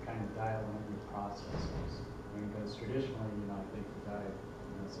measure to kind of dial in your processes? I mean, because traditionally, I think the guy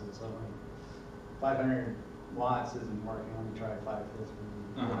says something 500 watts isn't working. Let me try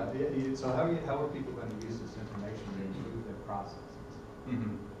 550. So how are people going to use this information to improve their processes?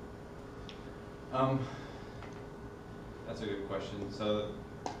 That's a good question. So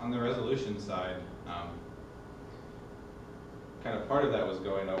on the resolution side, kind of part of that was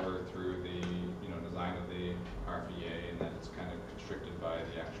going over through the, design of the RFEA, and that it's kind of constricted by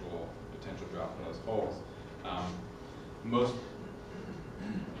the actual potential drop in those holes. Most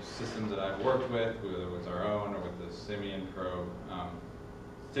systems that I've worked with, whether it was our own or with the Simian probe,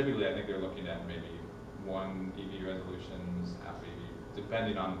 typically I think they're looking at maybe 1 EV resolutions, half EV,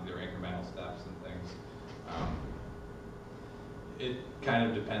 depending on their incremental steps and things. It kind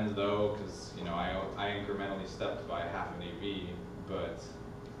of depends though, because I incrementally stepped by half an EV, but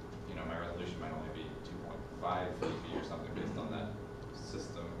my resolution might only be 2.5 EV or something based on that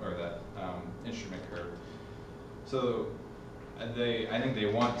system or that instrument curve. So I think they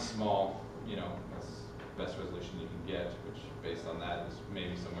want small, that's best resolution you can get, which based on that is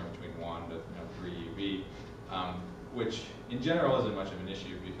maybe somewhere between 1 to 3 EV, which in general isn't much of an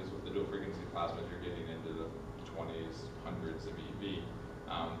issue because with the dual frequency plasmas you're getting into the 20s, hundreds of EV.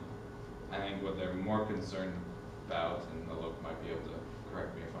 I think what they're more concerned about, and Alok might be able to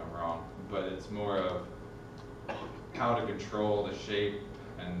correct me if I'm wrong, but it's more of how to control the shape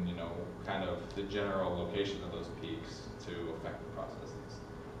and kind of the general location of those peaks to affect the processes.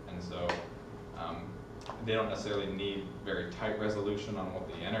 And so they don't necessarily need very tight resolution on what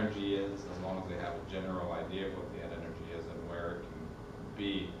the energy is, as long as they have a general idea of what the energy is and where it can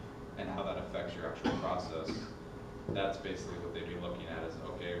be and how that affects your actual process. That's basically what they'd be looking at is,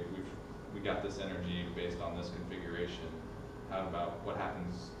 okay, we got this energy based on this configuration. How about what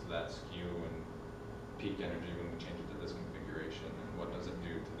happens to that skew and peak energy when we change it to this configuration, and what does it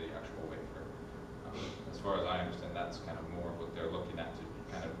do to the actual wafer? As far as I understand, that's kind of more what they're looking at to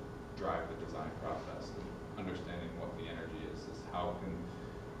kind of drive the design process and understanding what the energy is how can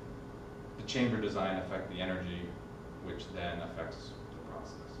the chamber design affect the energy, which then affects the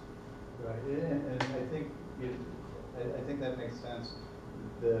process. Right, and I think that makes sense.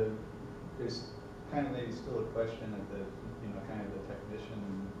 There's kind of maybe still a question at the kind of the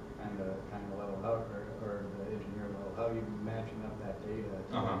technician kind of level, or the engineer level. How are you matching up that data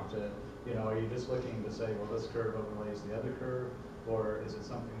to are you just looking to say, well, this curve overlays the other curve, or is it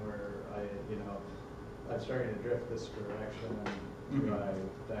something where I'm starting to drift this direction and I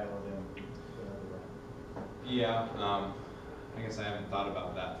dial it in the other way? Yeah, I guess I haven't thought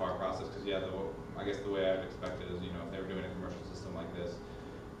about that far process because I guess the way I would expect it is if they were doing a commercial system like this,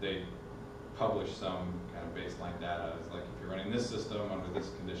 they publish some kind of baseline data. It's like if you're running this system under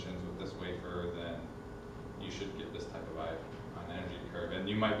this conditions with this wafer, then you should get this type of an energy curve. And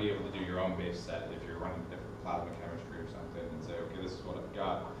you might be able to do your own base set if you're running different plasma chemistry or something and say, okay, this is what I've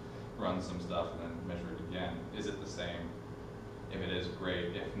got, run some stuff and then measure it again. Is it the same? If it is,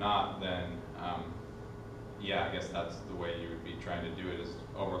 great. If not, then I guess that's the way you would be trying to do it, is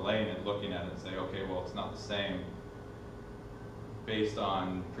overlaying it, looking at it and say, okay, well, it's not the same. Based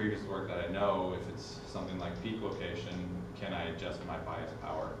on previous work that I know, if it's something like peak location, can I adjust my bias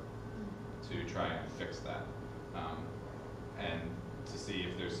power to try and fix that? And to see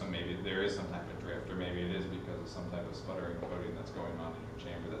if there's maybe there is some type of drift, or maybe it is because of some type of sputtering coating that's going on in your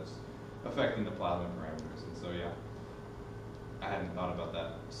chamber that's affecting the plasma parameters. And so, I hadn't thought about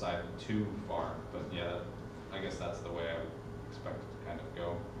that side too far, but I guess that's the way I would expect it to kind of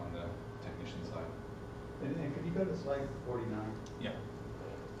go on the technician side. And could you go to slide 49? Yeah.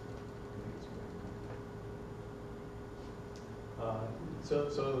 So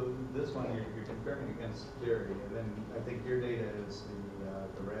this one you're comparing against theory, and then I think your data is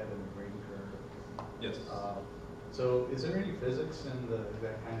the red and the green curve. Yes. So is there any physics in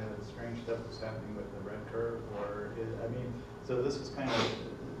that kind of strange stuff that's happening with the red curve, so this is kind of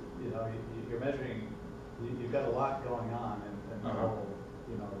you're measuring. You've got a lot going on, and the whole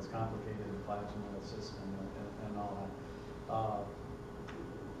it's complicated plasma system and all that.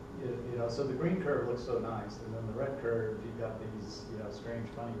 So the green curve looks so nice, and then the red curve, you've got these, strange,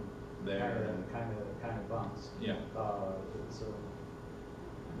 funny kind of bumps. Yeah. So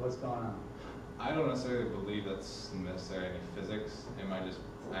what's going on? I don't necessarily believe that's necessarily any physics.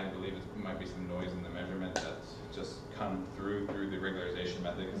 I believe it might be some noise in the measurement that's just come through the regularization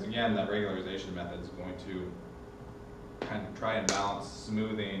method. Because again, that regularization method is going to kind of try and balance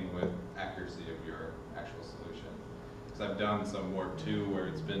smoothing with accuracy of your actual solution. Because I've done some work too where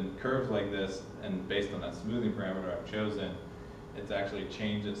it's been curved like this, and based on that smoothing parameter I've chosen, it's actually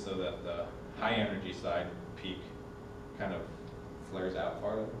changed it so that the high energy side peak kind of flares out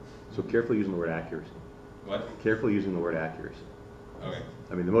farther. So careful using the word accuracy. What? Careful using the word accuracy. Okay.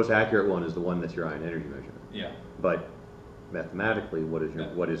 I mean, the most accurate one is the one that's your ion energy measurement. Yeah. But mathematically, what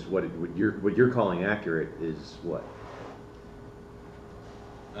you're calling accurate is what?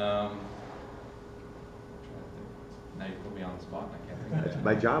 Now you put me on the spot and I can't think of That's that.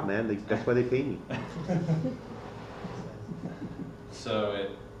 my job, man. That's why they pay me. So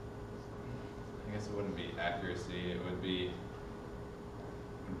I guess it wouldn't be accuracy, it would be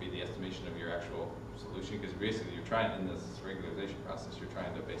the estimation of your actual solution, because basically you're trying, in this regularization process, you're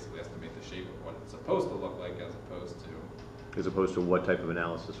trying to basically estimate the shape of what it's supposed to look like as opposed to what type of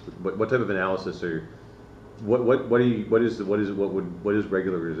analysis? What type of analysis are, what is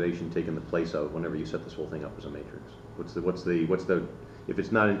regularization taking the place of whenever you set this whole thing up as a matrix? What's the if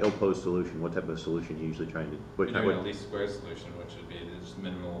it's not an ill-posed solution, what type of solution are you usually trying to? you're doing a least squares solution, which would be just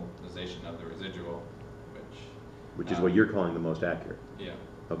minimalization of the residual, which is what you're calling the most accurate. Yeah.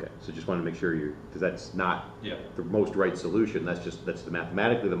 Okay, so just want to make sure because that's not Yeah. the most right solution. That's the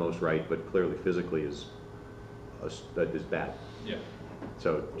mathematically the most right, but clearly physically that is bad. Yeah.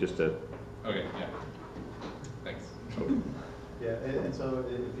 So just to. Okay. Yeah. Thanks. Yeah, and so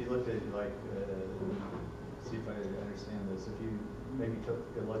if you look at like, see if I understand this, if you maybe took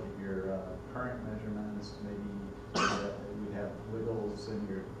a look at your current measurements, maybe you have wiggles in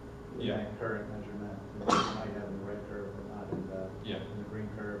your current measurement, and you might have in the red curve but not in the green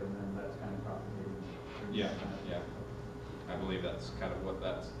curve, and then that's kind of propagating. Yeah. I believe that's kind of what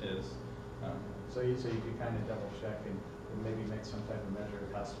that is. So you could kind of double check and maybe make some type of measure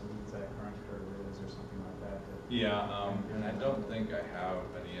of how smooth that current curve is or something like that. And I don't think I have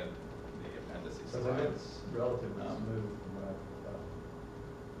any of the appendices So I think slides. it's relatively smooth from what I've thought.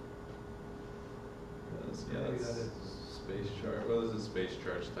 Yeah, Maybe that's that is- space chart. Well, this is space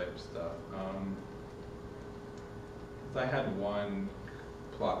charts type stuff. I had one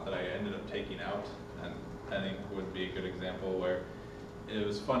plot that I ended up taking out, and I think would be a good example where it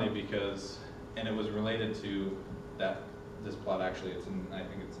was funny because, and it was related to that. This plot actually, I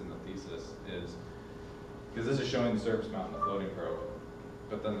think it's in the thesis, is because this is showing the surface mount and the floating probe,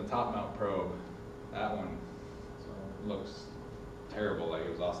 but then the top mount probe, that one looks terrible, like it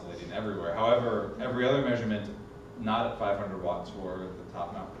was oscillating everywhere. However, every other measurement, not at 500 watts for the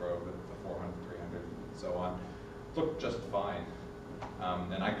top mount probe, at the 400, 300, and so on, looked just fine.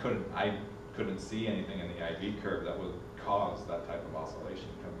 And I couldn't see anything in the IV curve that would cause that type of oscillation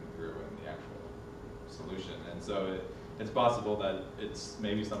coming through in the actual solution. And so it's possible that it's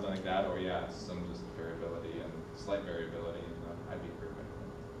maybe something like that, or some just variability and slight variability in the IV curve.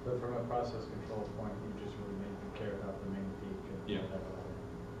 But from a process control point, you just really need to care about the main peak. And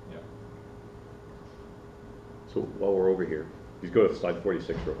Yeah. So while we're over here, just go to slide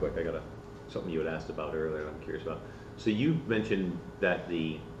 46 real quick. I got something you had asked about earlier. I'm curious about. So you mentioned that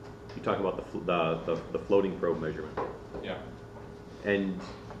you talk about the floating probe measurement. Yeah. And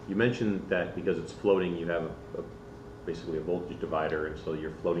you mentioned that because it's floating, you have basically a voltage divider, and so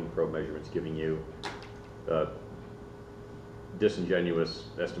your floating probe measurement's giving you a disingenuous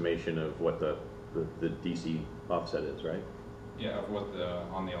estimation of what the DC offset is, right? Yeah, of what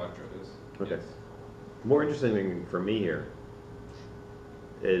on the electrode is. Okay. Yes. More interesting thing for me here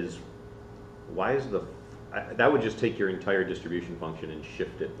is why is that would just take your entire distribution function and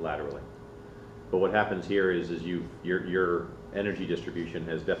shift it laterally. But what happens here is your energy distribution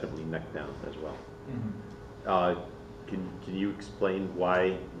has definitely neck down as well. Mm-hmm. Can you explain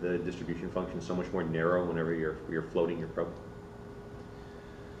why the distribution function is so much more narrow whenever you're floating your probe?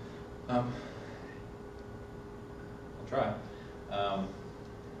 I'll try.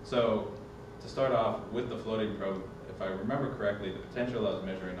 So to start off with the floating probe, if I remember correctly, the potential I was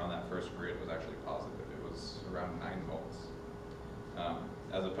measuring on that first grid was actually positive. It was around 9 volts.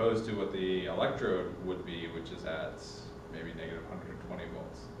 As opposed to what the electrode would be, which is at maybe negative 120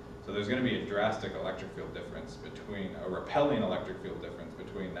 volts. So there's going to be a drastic electric field difference a repelling electric field difference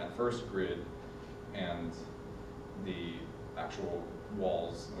between that first grid and the actual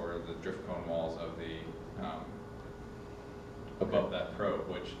walls or the drift cone walls of the above that probe,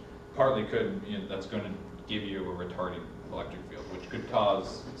 which partly that's going to give you a retarding electric field, which could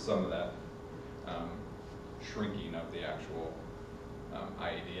cause some of that shrinking of the actual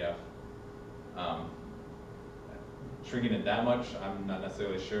IEDF. Shrinking it that much, I'm not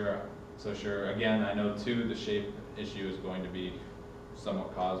necessarily so sure. Again, I know too the shape issue is going to be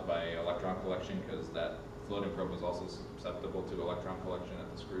somewhat caused by electron collection, because that floating probe was also susceptible to electron collection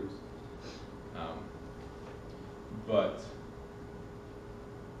at the screws. But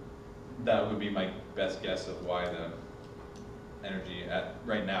that would be my best guess of why the energy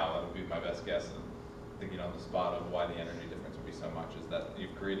right now, that would be my best guess of thinking on the spot of why the energy difference would be so much, is that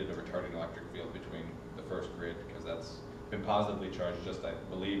you've created a retarding electric field between the first grid, because that's been positively charged, just I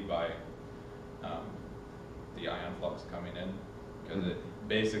believe by the ion flux coming in, because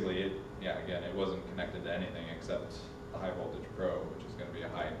again, it wasn't connected to anything except a high voltage probe, which is going to be a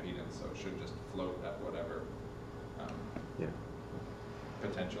high impedance, so it should just float at whatever.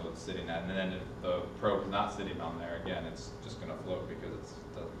 potential it's sitting at. And then if the probe's not sitting on there, again, it's just going to float because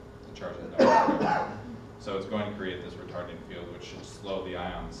the charge has no electrode. So it's going to create this retarding field, which should slow the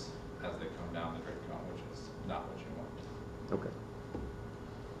ions as they come down the drift cone, which is not what you want. Okay.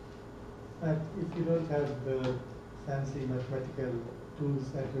 And if you don't have the fancy mathematical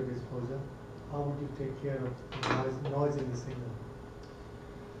tools at your disposal, how would you take care of the noise in the signal?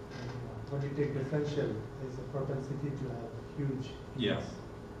 When you take differential, there's a propensity to have huge Yes. peaks.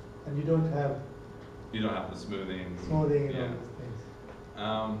 And you don't have the smoothing. smoothing and Yeah. all those things.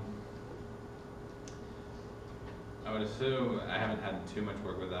 I would assume, I haven't had too much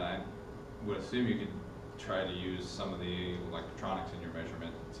work with that, I would assume you could try to use some of the electronics in your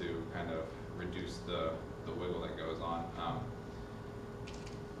measurement to kind of reduce the wiggle that goes on.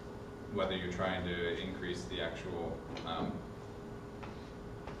 Whether you're trying to increase the actual,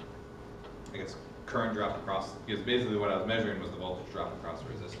 I guess, current drop across, because basically what I was measuring was the voltage drop across the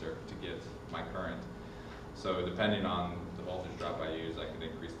resistor to get my current. So depending on the voltage drop I use, I could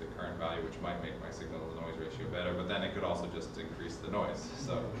increase the current value, which might make my signal to noise ratio better, but then it could also just increase the noise.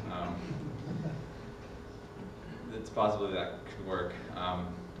 So it's possibly that could work. I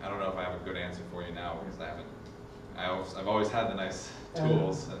don't know if I have a good answer for you now because I've always had the nice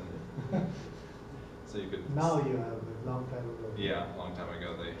tools, and so you could. Now you have a long time ago. Yeah, a long time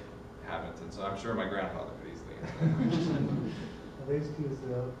ago they haven't, and so I'm sure my grandfather could easily answer that. They used to use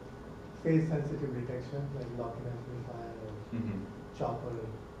phase sensitive detection, like lock-in amplifier or Mm-hmm. chopper,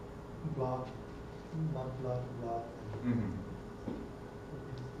 block, not block, block. Mm-hmm.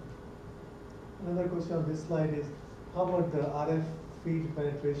 Another question on this slide is, how about the RF field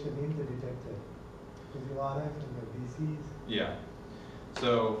penetration in the detector? Is your RF and your DCs? Yeah.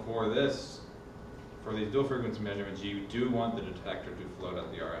 So for these dual frequency measurements, you do want the detector to float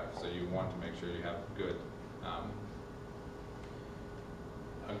at the RF. So you want to make sure you have good,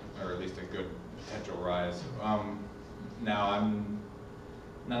 or at least a good potential rise. Now I'm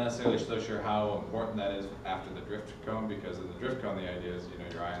not necessarily so sure how important that is after the drift cone, because in the drift cone, the idea is,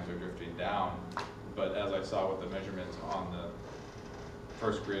 your ions are drifting down. But as I saw with the measurements on the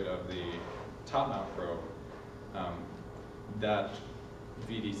first grid of the top mount probe, that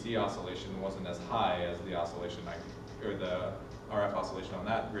VDC oscillation wasn't as high as the oscillation or the RF oscillation on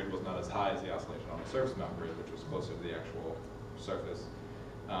that grid was not as high as the oscillation on the surface mount grid, which was closer to the actual surface.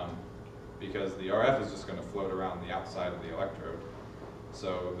 Because the RF is just going to float around the outside of the electrode.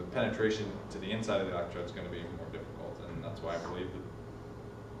 So the penetration to the inside of the electrode is going to be more difficult, and that's why I believe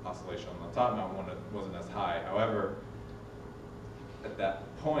the oscillation on the top mount one wasn't as high. However, at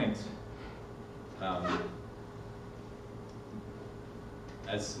that point,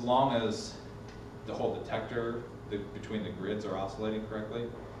 as long as the whole detector between the grids are oscillating correctly,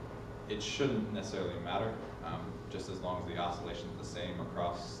 it shouldn't necessarily matter, just as long as the oscillation is the same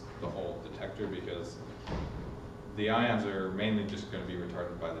across the whole detector, because the ions are mainly just going to be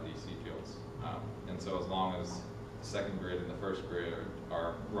retarded by the DC fields. And so as long as the second grid and the first grid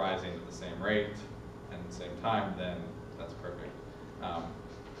are rising at the same rate and at the same time, then that's perfect. Now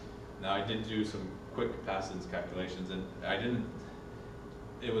I did do some quick capacitance calculations, and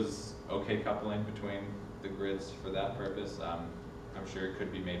it was okay coupling between the grids for that purpose. I'm sure it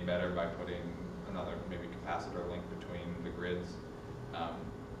could be made better by putting another maybe capacitor link between the grids.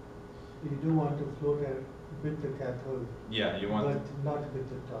 You do want to float with the cathode. Yeah, you want. But not with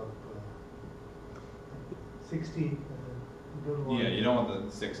the top. 60. You don't want. Yeah, you don't want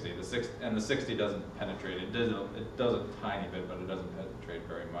the 60. The 60 doesn't penetrate. It does a tiny bit, but it doesn't penetrate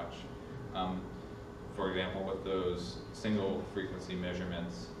very much. For example, with those single frequency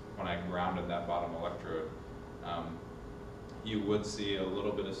measurements, when I grounded that bottom electrode, you would see a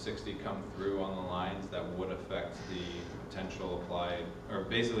little bit of 60 come through on the lines that would affect the potential applied, or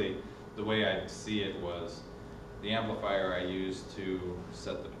basically the way I see it was the amplifier I used to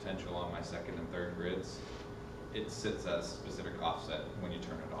set the potential on my second and third grids, it sits at a specific offset when you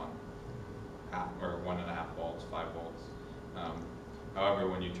turn it on, or 1.5 volts, 5 volts. However,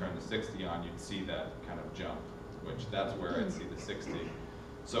 when you turn the 60 on, you'd see that kind of jump, which that's where I'd see the 60.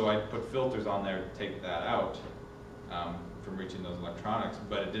 So I put filters on there to take that out from reaching those electronics,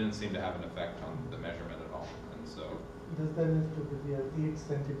 but it didn't seem to have an effect on the measurement at all. And so, Does that have to be an 8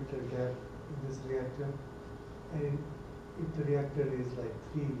 centimeter gap in this reactor? And if the reactor is like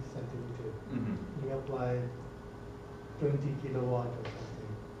 3 centimeter, you apply 20 kilowatt or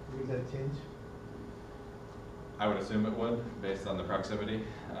something, will that change? I would assume it would, based on the proximity.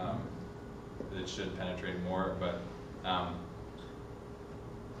 It should penetrate more, but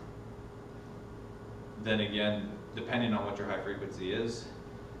then again, depending on what your high frequency is,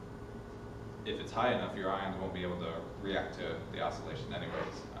 if it's high enough, your ions won't be able to react to the oscillation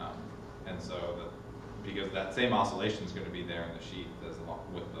anyways. And so, because that same oscillation is going to be there in the sheath as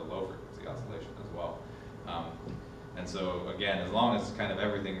with the low frequency oscillation as well. And so again, as long as kind of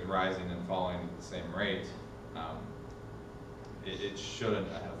everything is rising and falling at the same rate, it shouldn't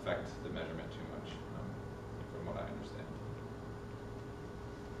affect the measurement too much, from what I understand.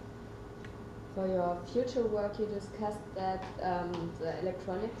 For your future work, you discussed that the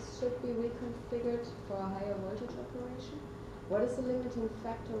electronics should be reconfigured for a higher voltage operation. What is the limiting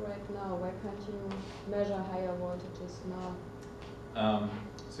factor right now? Why can't you measure higher voltages now?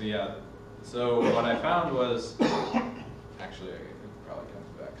 So what I found was, actually it probably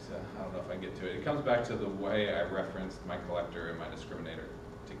comes back to, I don't know if I can get to it. It comes back to the way I referenced my collector and my discriminator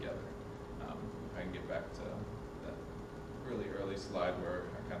together. If I can get back to that really early slide where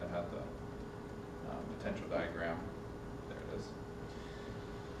I kind of had the potential diagram. There it is.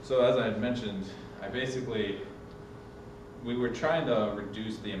 So as I had mentioned, we were trying to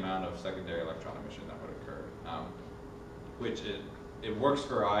reduce the amount of secondary electron emission that would occur, which it works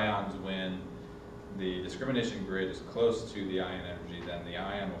for ions when the discrimination grid is close to the ion energy, then the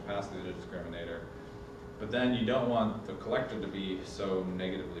ion will pass through the discriminator. But then you don't want the collector to be so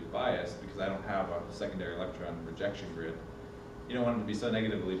negatively biased, because I don't have a secondary electron rejection grid. You don't want it to be so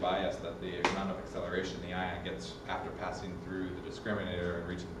negatively biased that the amount of acceleration the ion gets after passing through the discriminator and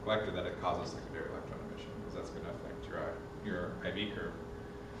reaching the collector that it causes secondary electron emission, because that's going to affect your IV curve.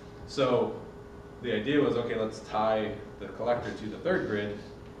 So the idea was, okay, let's tie the collector to the third grid,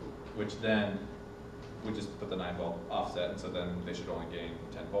 which then we just put the 9-volt offset, and so then they should only gain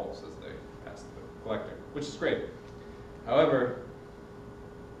 10 volts as they pass the collector, which is great. However,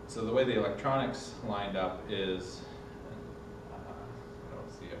 so the way the electronics lined up is, I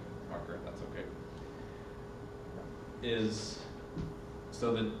don't see a marker, that's okay, is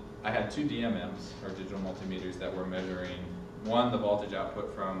so that I had 2 DMMs, or digital multimeters, that were measuring, one, the voltage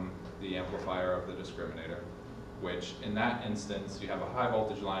output from the amplifier of the discriminator, which in that instance, you have a high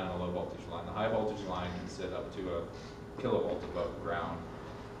voltage line and a low voltage line. The high voltage line can sit up to a kilovolt above ground.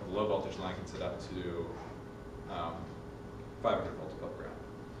 The low voltage line can sit up to 500 volts above ground.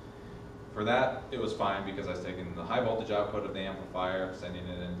 For that, it was fine because I was taking the high voltage output of the amplifier, sending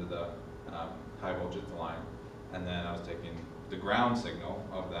it into the high voltage line, and then I was taking the ground signal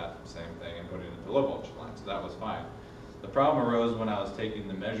of that same thing and putting it into the low voltage line, so that was fine. The problem arose when I was taking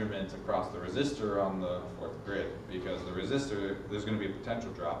the measurements across the resistor on the 4th grid, because the resistor, there's going to be a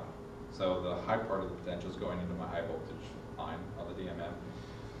potential drop. So the high part of the potential is going into my high voltage line on the DMM.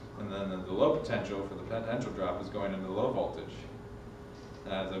 And then the low potential for the potential drop is going into the low voltage.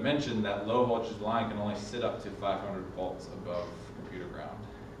 And as I mentioned, that low voltage line can only sit up to 500 volts above computer ground.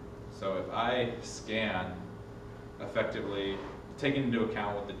 So if I scan effectively, taking into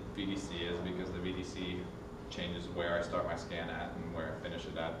account what the VDC is, because the VDC changes where I start my scan at and where I finish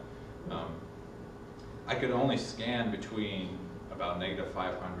it at. I could only scan between about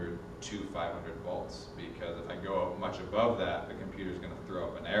 -500 to 500 volts, because if I go much above that, the computer's going to throw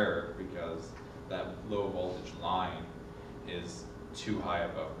up an error because that low voltage line is too high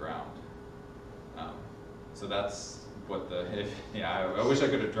above ground. So that's what I wish I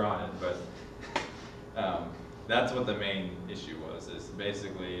could have drawn it, but that's what the main issue was, is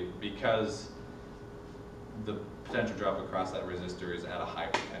basically because the potential drop across that resistor is at a high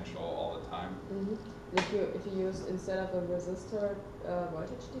potential all the time. Mm-hmm. If you use, instead of a resistor,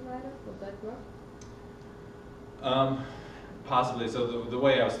 voltage divider, would that work? Possibly. So the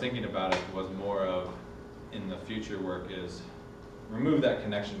way I was thinking about it was more of, in the future work, is remove that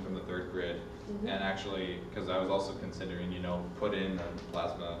connection from the 3rd grid, mm-hmm. and actually, because I was also considering, put in a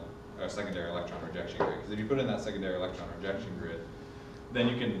plasma or secondary electron rejection grid. Because if you put in that secondary electron rejection grid, then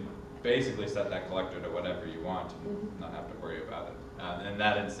you can basically set that collector to whatever you want and mm-hmm. not have to worry about it. In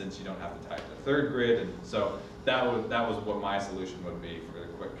that instance, you don't have to tie it to the 3rd grid, and so that was what my solution would be for the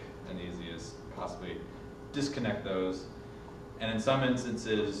quick and easy, is possibly disconnect those. And in some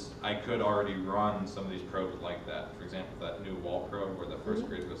instances, I could already run some of these probes like that. For example, that new wall probe where the 1st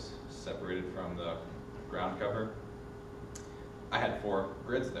grid was separated from the ground cover. I had 4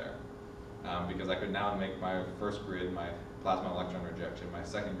 grids there because I could now make my 1st grid my plasma electron rejection, my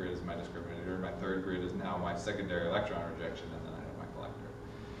 2nd grid is my discriminator, my 3rd grid is now my secondary electron rejection, and then I have my collector.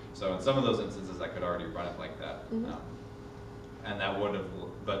 So in some of those instances, I could already run it like that. Mm-hmm. And that would have,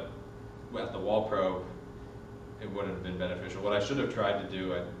 but at the wall probe, it wouldn't have been beneficial. What I should have tried to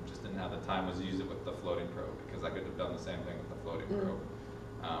do, I just didn't have the time, was use it with the floating probe, because I could have done the same thing with the floating probe.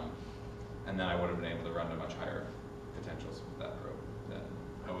 And then I would have been able to run to much higher potentials with that probe than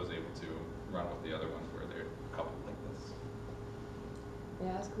I was able to run with the other ones where they're coupled like this. May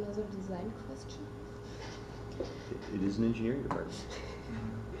I ask another design question? It is an engineering department.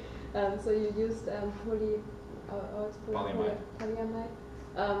 So you used Polyamide. polyamide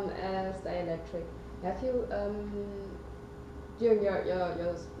as dielectric. Have you, during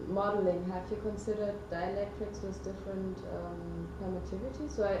your modeling, have you considered dielectrics with different permittivity?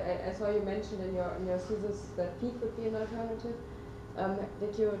 So I saw you mentioned in your thesis that peak would be an alternative.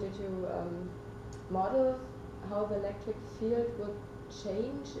 Did you model how the electric field would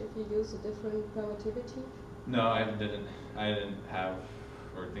change if you use a different permittivity? No, I didn't have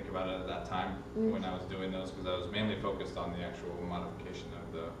or think about it at that time when I was doing those, because I was mainly focused on the actual modification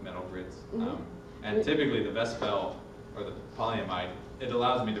of the metal grids. And typically the Vespel or the polyamide, it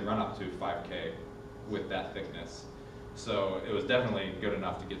allows me to run up to 5K with that thickness. So it was definitely good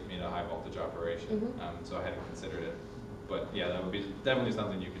enough to get me to high voltage operation. So I hadn't considered it. But yeah, that would be definitely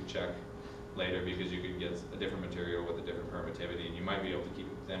something you could check later, because you could get a different material with a different permittivity, and you might be able to keep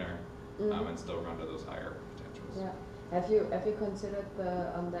it thinner and still run to those higher potentials. Yeah. Have you considered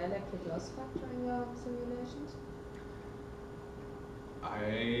the electric loss factor in your simulations?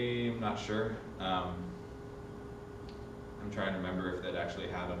 I'm not sure. I'm trying to remember if that actually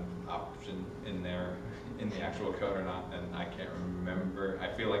had an option in there in the actual code or not, and I can't remember. I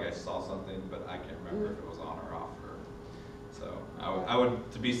feel like I saw something, but I can't remember if it was on or off. So I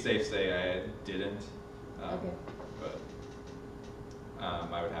would, to be safe, say I didn't. Okay. But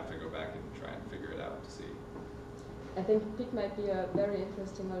I would have to go back and try and figure it out to see. I think peak might be a very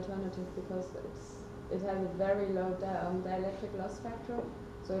interesting alternative because it has a very low dielectric loss factor,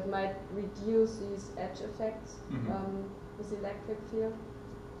 so it might reduce these edge effects with the electric field,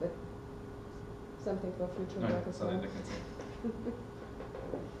 but something for future work as well. Something to consider.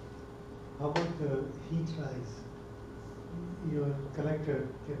 How about the heat rise? Your collector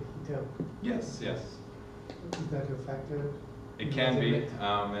can heat up. Yes. Is that a factor? It can be.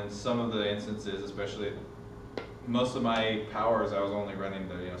 In some of the instances, especially most of my powers, I was only running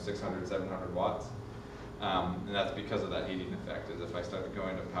the 600, 700 watts, and that's because of that heating effect. Is if I started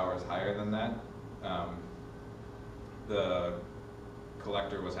going to powers higher than that, the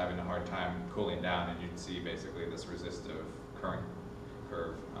collector was having a hard time cooling down, and you'd see basically this resistive current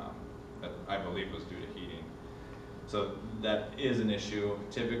curve that I believe was due to heating. So that is an issue.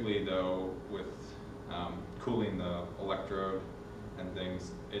 Typically, though, with cooling the electrode and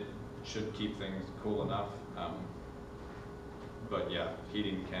things, it should keep things cool enough. But yeah,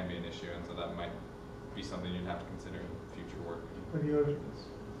 heating can be an issue, and so that might be something you'd have to consider in future work. But your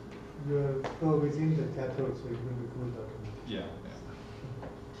probe is in the cathode, so it will be cooled automatically. Yeah.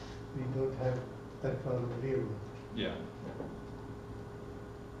 We don't have that problem in real world. Yeah.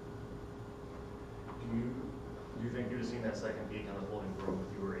 Do you think you'd have seen that second peak on the floating probe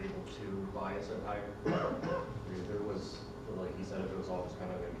if you were able to bias it higher? If it was, like he said, if it was all just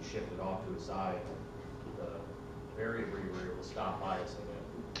kind of going to be shifted off to the side, the area where you were able to stop biasing it,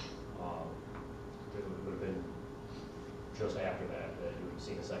 it would have been just after that you would have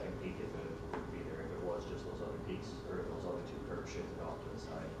seen a second peak if it would be there, if it was just those other peaks, or if those other two curves shifted off to the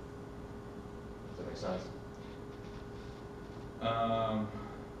side. Does that make sense?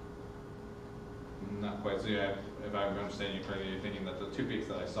 Not quite. So yeah, if I understand you correctly, you're thinking that the two peaks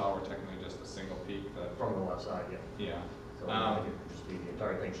that I saw were technically just a single peak. That From the left side, yeah. Yeah. So it could just be the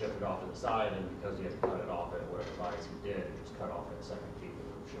entire thing shifted off to the side, and because you had to cut it off at whatever bias you did, it just cut off at the second peak and it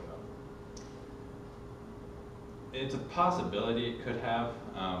would have shown up. It's a possibility it could have.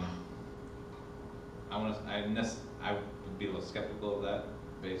 I would be a little skeptical of that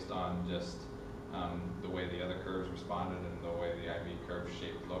based on just the way the other curves responded and the way the IV curve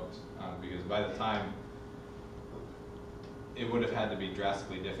shape looked. Because by the time, it would have had to be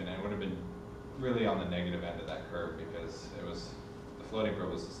drastically different, and it would have been really on the negative end of that curve, because the floating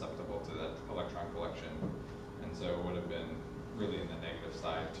probe was susceptible to that electron collection, and so it would have been really in the negative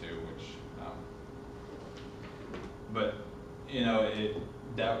side too, which, but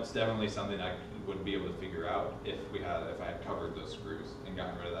that's definitely something I would be able to figure out if I had covered those screws and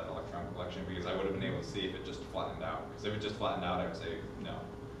gotten rid of that electron collection, because I would have been able to see if it just flattened out. Because if it just flattened out, I would say no.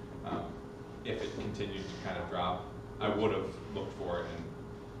 If it continued to kind of drop, I would have looked for it. And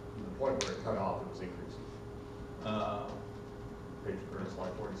the point where it cut off, it was increasing. Page or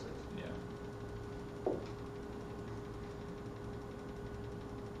slide 46. Yeah.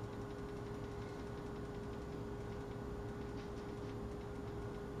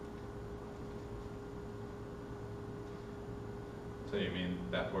 So you mean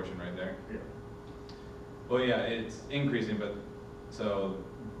that portion right there? Yeah. Well, yeah, it's increasing, but so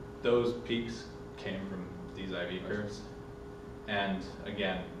those peaks came from these IV curves, and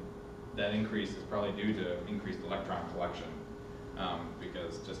again, that increase is probably due to increased electron collection.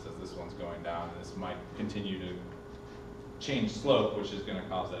 because just as this one's going down, this might continue to change slope, which is going to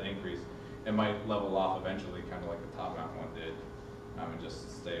cause that increase. It might level off eventually, kind of like the top mountain one did, and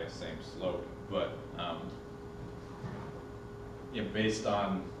just stay the same slope. But yeah, based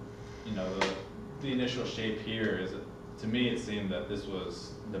on the initial shape here, to me it seemed that this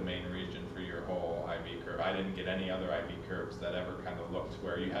was the main region for your whole IV curve. I didn't get any other IV curves that ever kind of looked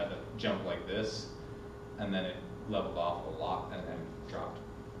where you had to jump like this, and then it leveled off a lot and then dropped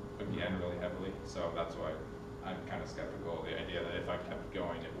again really heavily. So that's why I'm kind of skeptical of the idea that if I kept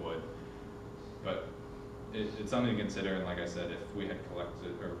going, it would. But it's something to consider, and like I said, if we had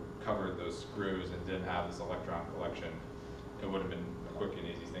collected or covered those screws and didn't have this electron collection, it would have been a quick and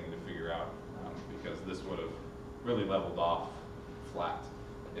easy thing to figure out, because this would have really leveled off flat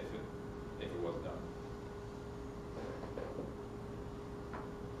if it was done.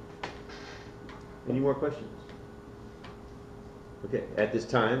 Any more questions? Okay, at this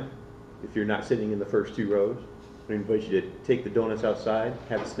time, if you're not sitting in the first two rows, I invite you to take the donuts outside,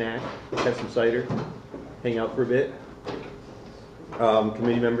 have a snack, have some cider, hang out for a bit.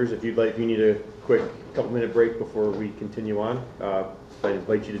 Committee members, if you need a quick couple-minute break before we continue on, I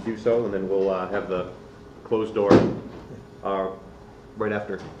invite you to do so, and then we'll have the closed door right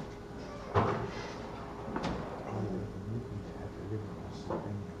after.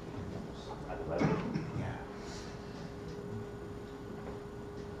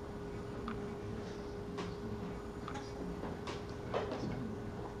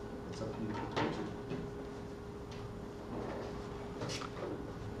 It's up to you.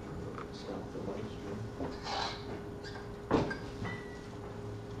 Stop the lights.